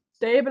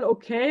stable,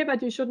 okay,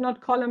 but you should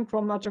not column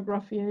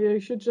chromatography. You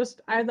should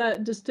just either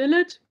distill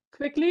it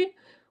quickly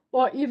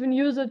or even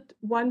use it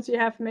once you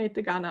have made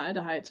the Ghana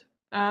aldehyde.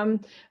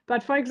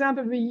 But for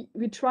example,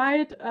 we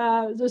tried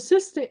the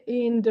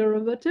cysteine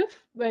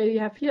derivative where you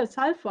have here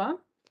sulfur,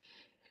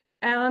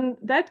 and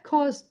that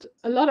caused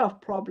a lot of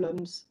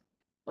problems,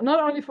 not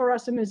only for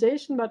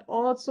racemization, but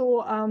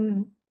also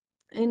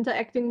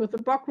interacting with the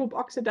Bock group,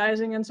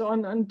 oxidizing, and so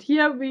on. And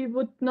here we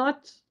would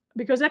not,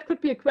 because that could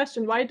be a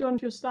question, why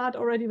don't you start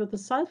already with the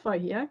sulfur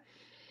here?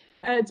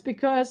 It's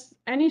because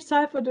any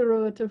sulfur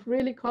derivative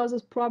really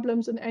causes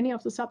problems in any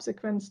of the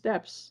subsequent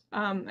steps.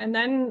 And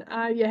then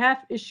you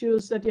have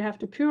issues that you have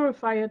to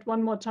purify it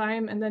one more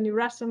time, and then you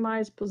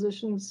racemize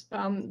positions.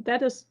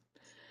 That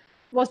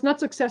was not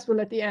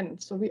successful at the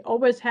end. So we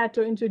always had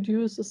to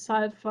introduce the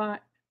sulfur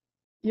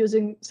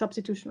using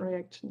substitution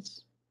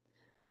reactions,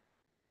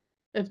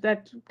 if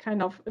that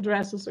kind of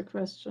addresses the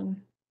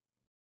question.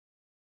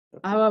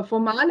 For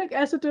malic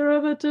acid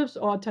derivatives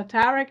or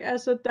tartaric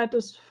acid, that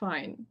is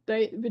fine.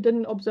 We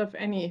didn't observe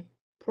any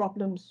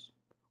problems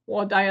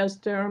or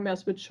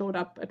diastereomers which showed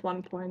up at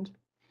one point.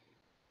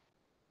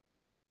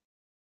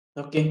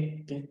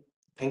 Okay,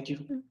 thank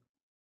you.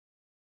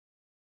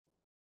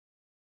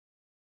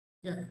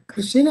 Yeah,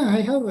 Christina,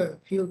 I have a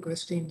few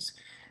questions.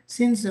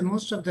 Since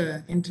most of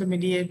the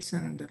intermediates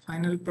and the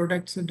final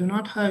products do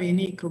not have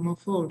any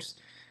chromophores,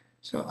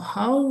 so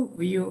how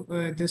you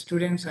the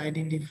students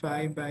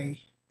identify by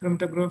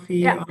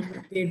chromatography? Yeah. Or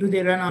do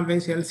they run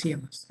always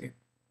LCMS?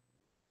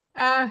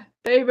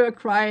 They were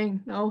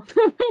crying. No,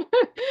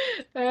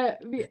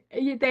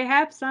 they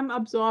have some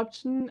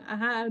absorption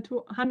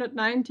to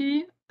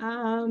 190,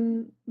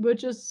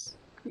 which is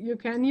you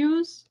can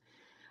use.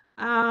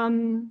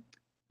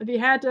 We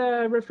had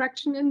a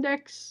refraction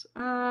index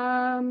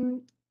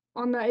on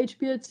the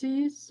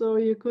HPLC, so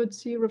you could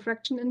see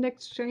refraction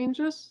index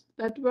changes.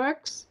 That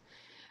works.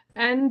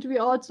 And we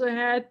also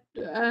had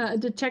a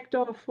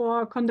detector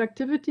for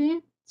conductivity.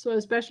 So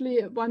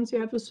especially once you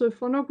have a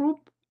sulfono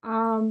group,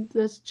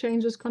 this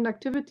changes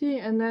conductivity,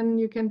 and then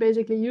you can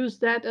basically use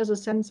that as a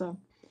sensor.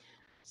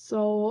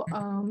 So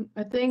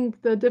I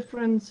think the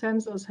different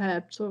sensors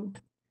help. So,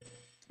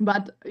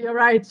 but you're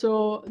right.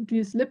 So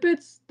these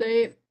lipids,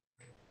 they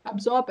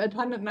absorb at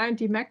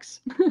 190 max,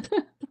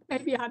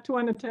 maybe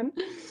 210.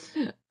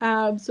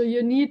 So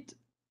you need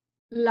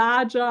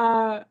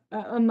larger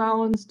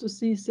amounts to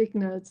see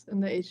signals in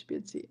the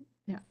HPLC.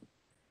 Yeah,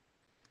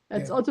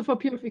 that's also for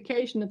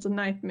purification. It's a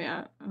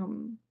nightmare.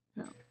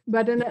 Yeah,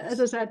 but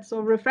as I said, so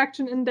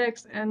refraction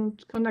index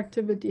and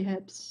conductivity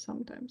helps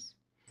sometimes.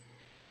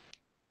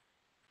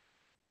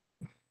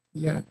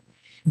 Yeah.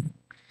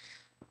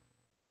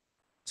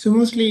 So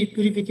mostly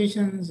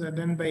purifications are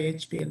done by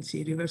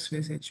HPLC, reverse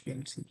phase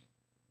HPLC.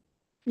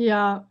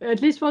 Yeah,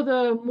 at least for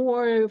the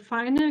more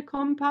final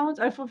compounds,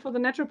 for the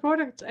natural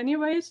products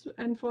anyways,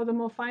 and for the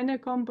more final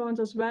compounds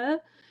as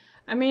well.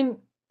 I mean,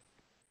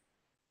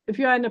 if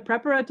you're in a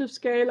preparative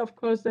scale, of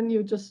course, then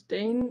you just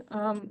stain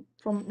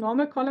from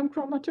normal column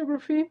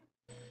chromatography,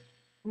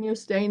 and you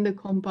stain the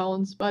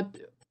compounds. But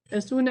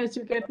as soon as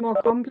you get more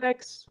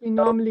complex, we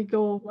normally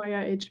go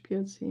via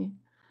HPLC.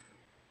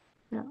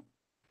 Yeah.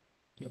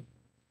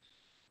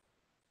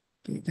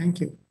 Okay, thank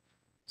you.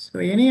 So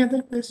any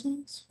other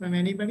questions from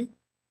anybody?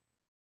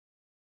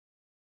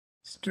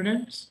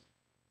 Students?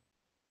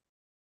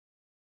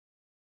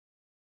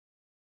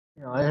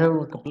 Yeah, I have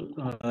a couple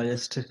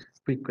just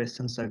quick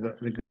questions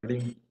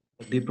regarding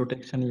the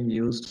protection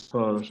used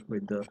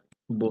with the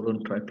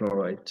boron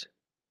trichloride.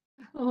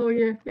 Oh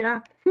yeah,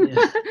 yeah.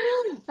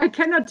 I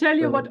cannot tell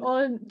you what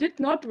all did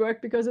not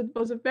work because it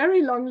was a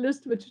very long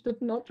list which did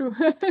not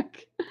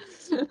work.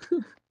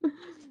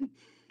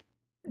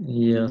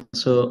 Yeah,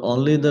 so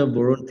only the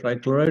boron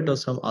trichloride or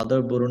some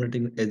other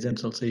boronating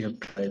agents also you have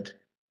tried?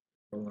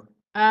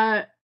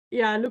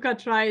 Yeah, Luca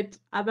tried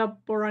other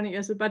boronic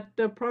acid, but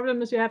the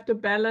problem is you have to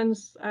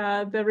balance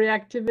the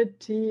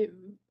reactivity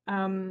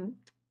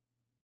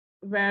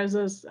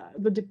versus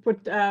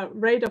the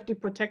rate of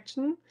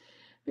deprotection,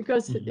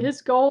 because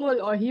his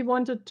goal, or he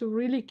wanted to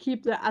really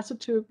keep the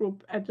acetyl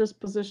group at this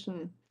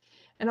position.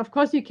 And of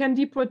course, you can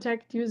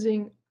deprotect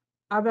using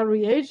other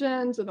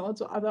reagents and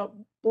also other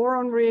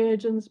boron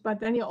reagents, but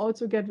then you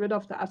also get rid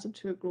of the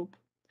acetyl group.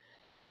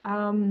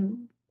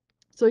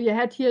 So you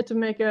had here to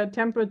make a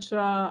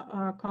temperature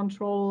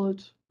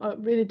controlled,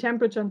 really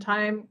temperature and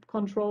time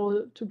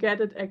control to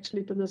get it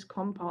actually to this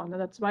compound.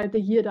 And that's why the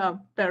yield are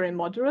very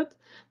moderate,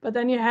 but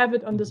then you have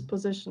it on this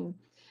position.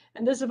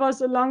 And this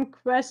was a long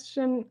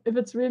question, if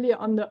it's really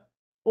on the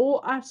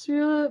O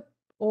acyl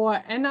or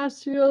N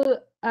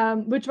acyl,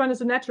 which one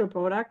is a natural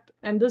product?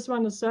 And this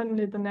one is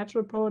certainly the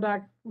natural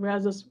product,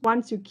 whereas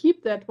once you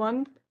keep that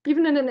one,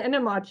 even in an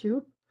NMR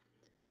tube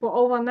for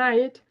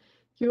overnight,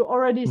 you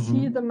already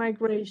see the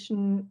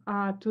migration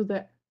to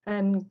the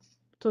N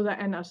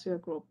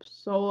acyl group.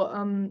 So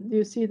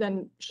you see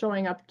then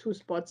showing up 2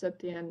 spots at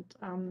the end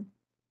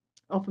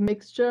of a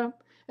mixture.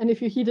 And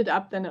if you heat it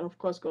up, then it of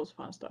course goes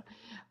faster.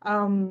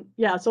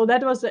 Yeah, so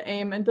that was the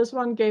aim. And this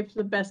one gave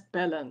the best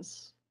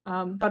balance.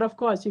 But of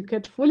course, you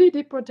can fully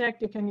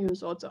deprotect. You can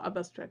use also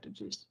other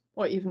strategies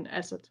or even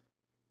acid.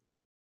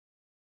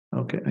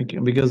 Okay,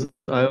 because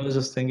I was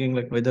just thinking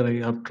like whether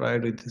you have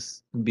tried with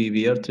this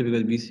BVR3,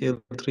 because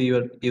BCl3 you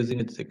are using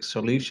it like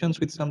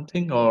solutions with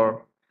something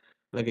or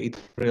like a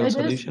ethereal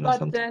solution or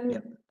something.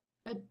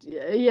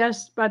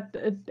 Yes, but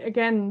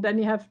again, then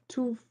you have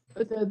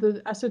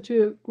the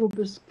acetyl group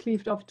is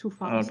cleaved off too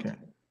fast. Okay.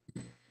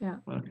 Yeah.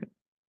 Okay.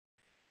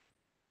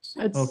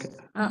 It's, Okay.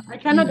 I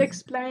cannot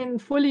explain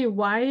fully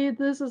why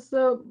this is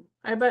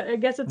but I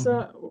guess it's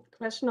a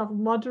question of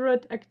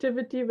moderate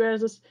activity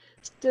versus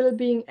still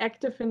being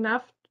active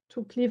enough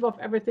to cleave off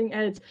everything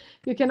else.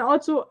 You can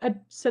also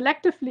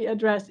selectively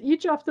address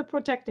each of the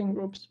protecting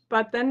groups,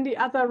 but then the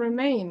other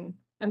remain.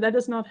 And that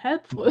is not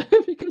helpful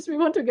because we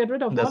want to get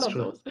rid of all of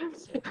those.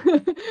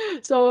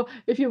 So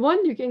if you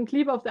want, you can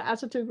cleave off the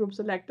acetyl group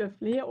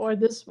selectively, or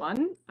this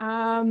one.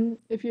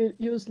 If you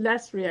use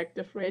less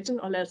reactive reagent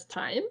or less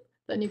time,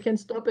 then you can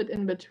stop it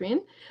in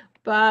between.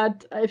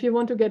 But if you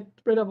want to get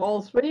rid of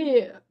all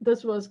three,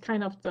 this was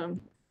kind of the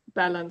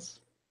balance.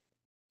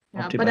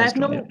 Yeah, but I have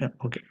no.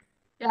 Okay.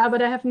 Yeah,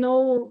 but I have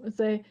no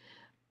say.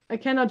 I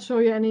cannot show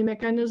you any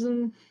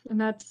mechanism,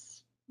 and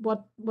that's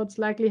what's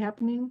likely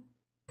happening.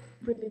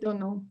 Really don't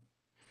know.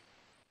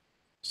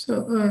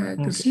 So,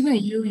 Christina,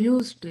 you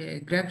used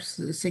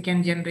Grab's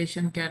second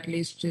generation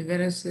catalyst,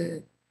 whereas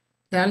the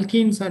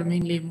alkenes are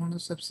mainly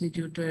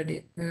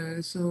monosubstituted.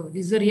 So,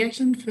 is the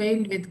reaction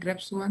failed with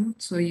Grab's 1?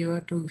 So, you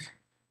have to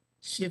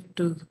shift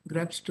to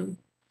Grab's 2?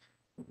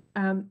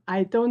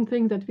 I don't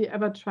think that we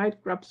ever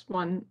tried Grab's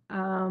 1.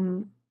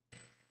 I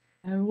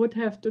would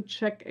have to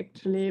check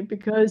actually,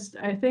 because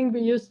I think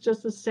we used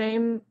just the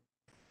same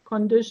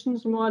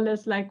conditions more or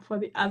less like for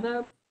the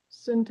other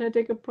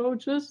synthetic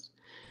approaches.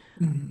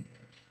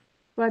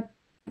 But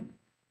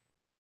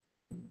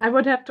I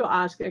would have to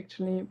ask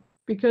actually,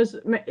 because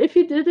if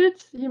he did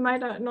it, he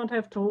might not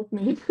have told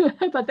me,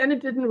 but then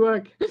it didn't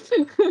work.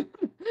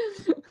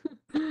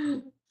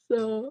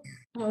 So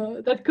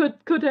that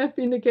could have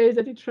been the case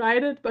that he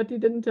tried it, but he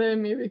didn't tell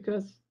me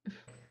because,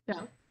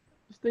 yeah,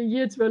 the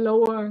yields were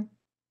lower,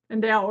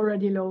 and they are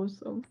already low.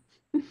 So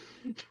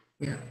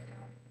Yeah.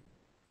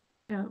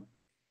 Yeah.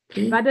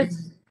 Okay. But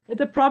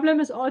the problem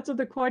is also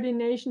the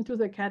coordination to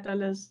the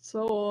catalyst.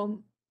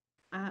 So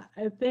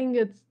I think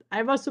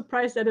I was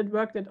surprised that it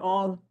worked at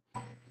all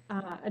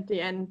at the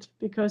end,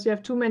 because you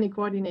have too many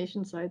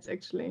coordination sites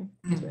actually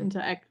to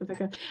interact with the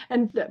catalyst.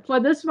 And for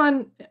this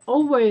one,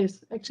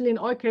 always, actually in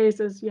all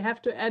cases, you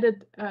have to add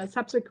it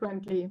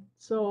subsequently.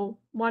 So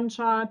one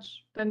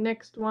charge, the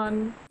next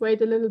one,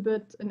 wait a little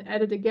bit and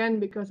add it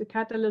again, because the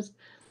catalyst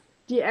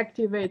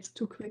deactivates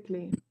too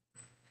quickly.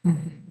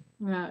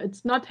 Yeah,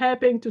 it's not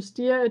helping to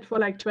steer it for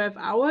like 12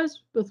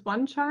 hours with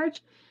one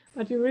charge,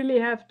 but you really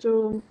have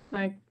to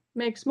like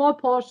make small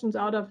portions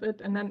out of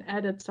it and then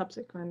add it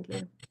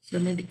subsequently. So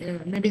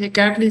maybe the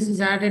catalyst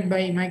is added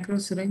by micro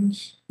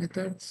syringe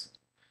methods.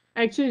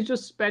 Actually,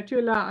 just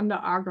spatula under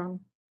argon.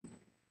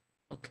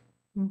 Okay.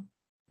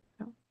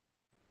 Yeah.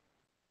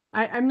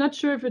 I'm not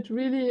sure if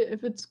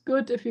it's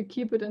good if you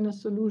keep it in a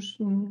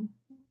solution.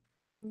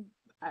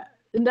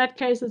 In that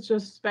case, it's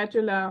just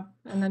spatula,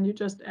 and then you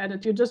just add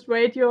it. You just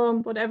rate your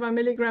whatever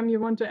milligram you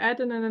want to add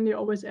in, and then you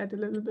always add a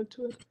little bit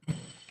to it.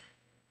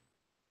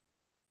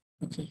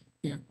 Okay,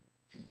 yeah.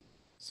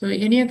 So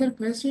any other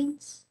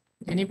questions?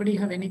 Anybody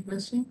have any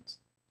questions?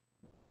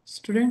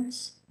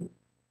 Students?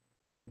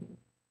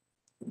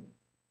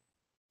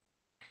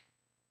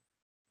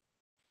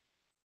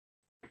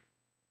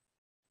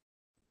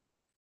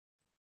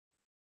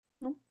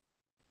 No?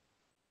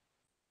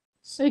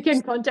 So you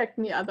can contact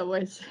me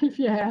otherwise if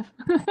you have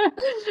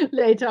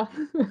later.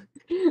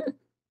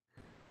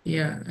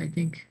 Yeah, I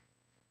think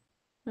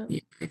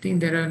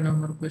there are no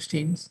more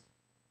questions.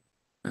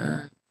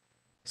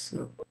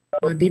 So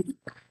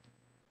Deepak?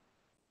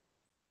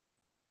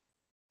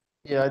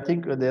 Yeah, I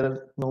think there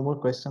are no more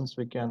questions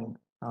we can.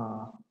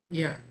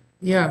 Yeah,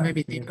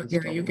 maybe Deepak.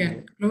 Yeah, you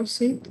can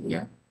close it.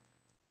 Yeah.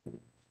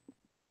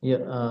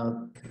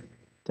 Yeah,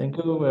 thank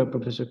you,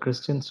 Professor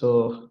Christian,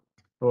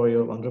 for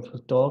your wonderful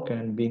talk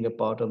and being a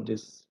part of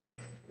this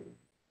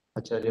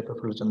Acharya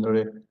Prafulla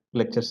Chandra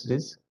lecture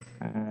series.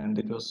 And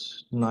it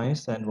was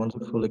nice and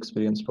wonderful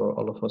experience for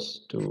all of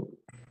us to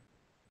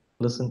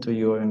listen to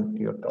you and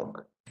your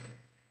talk.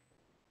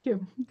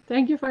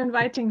 Thank you for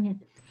inviting me.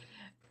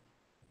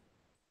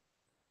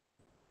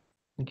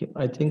 Thank you.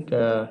 I think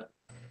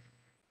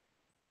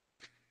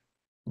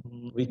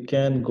we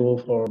can go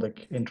for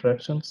like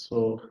interactions.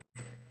 So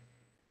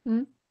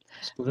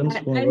students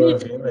who are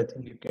here, I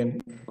think you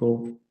can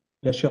go.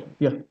 Yeah, sure.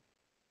 Yeah.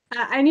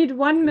 I need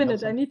 1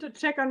 minute. I need to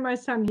check on my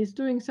son. He's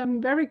doing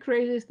some very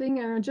crazy thing,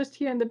 and I just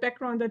hear in the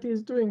background that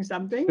he's doing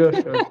something. Sure.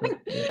 Yeah.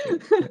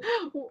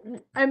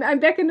 I'm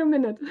back in a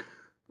minute.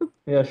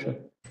 Yeah, sure.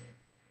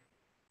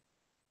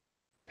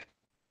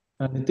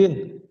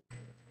 Nitin.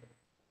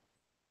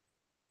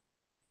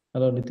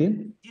 Hello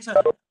Nitin ji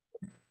sir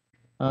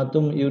हाँ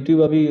तुम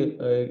YouTube अभी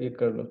ये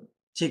कर लो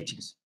ठीक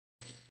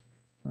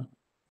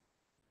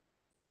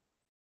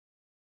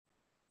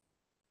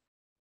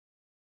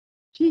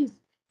Jeez.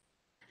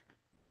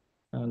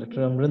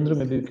 Dr. Amrendra,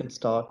 maybe you can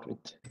start with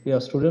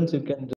students, you can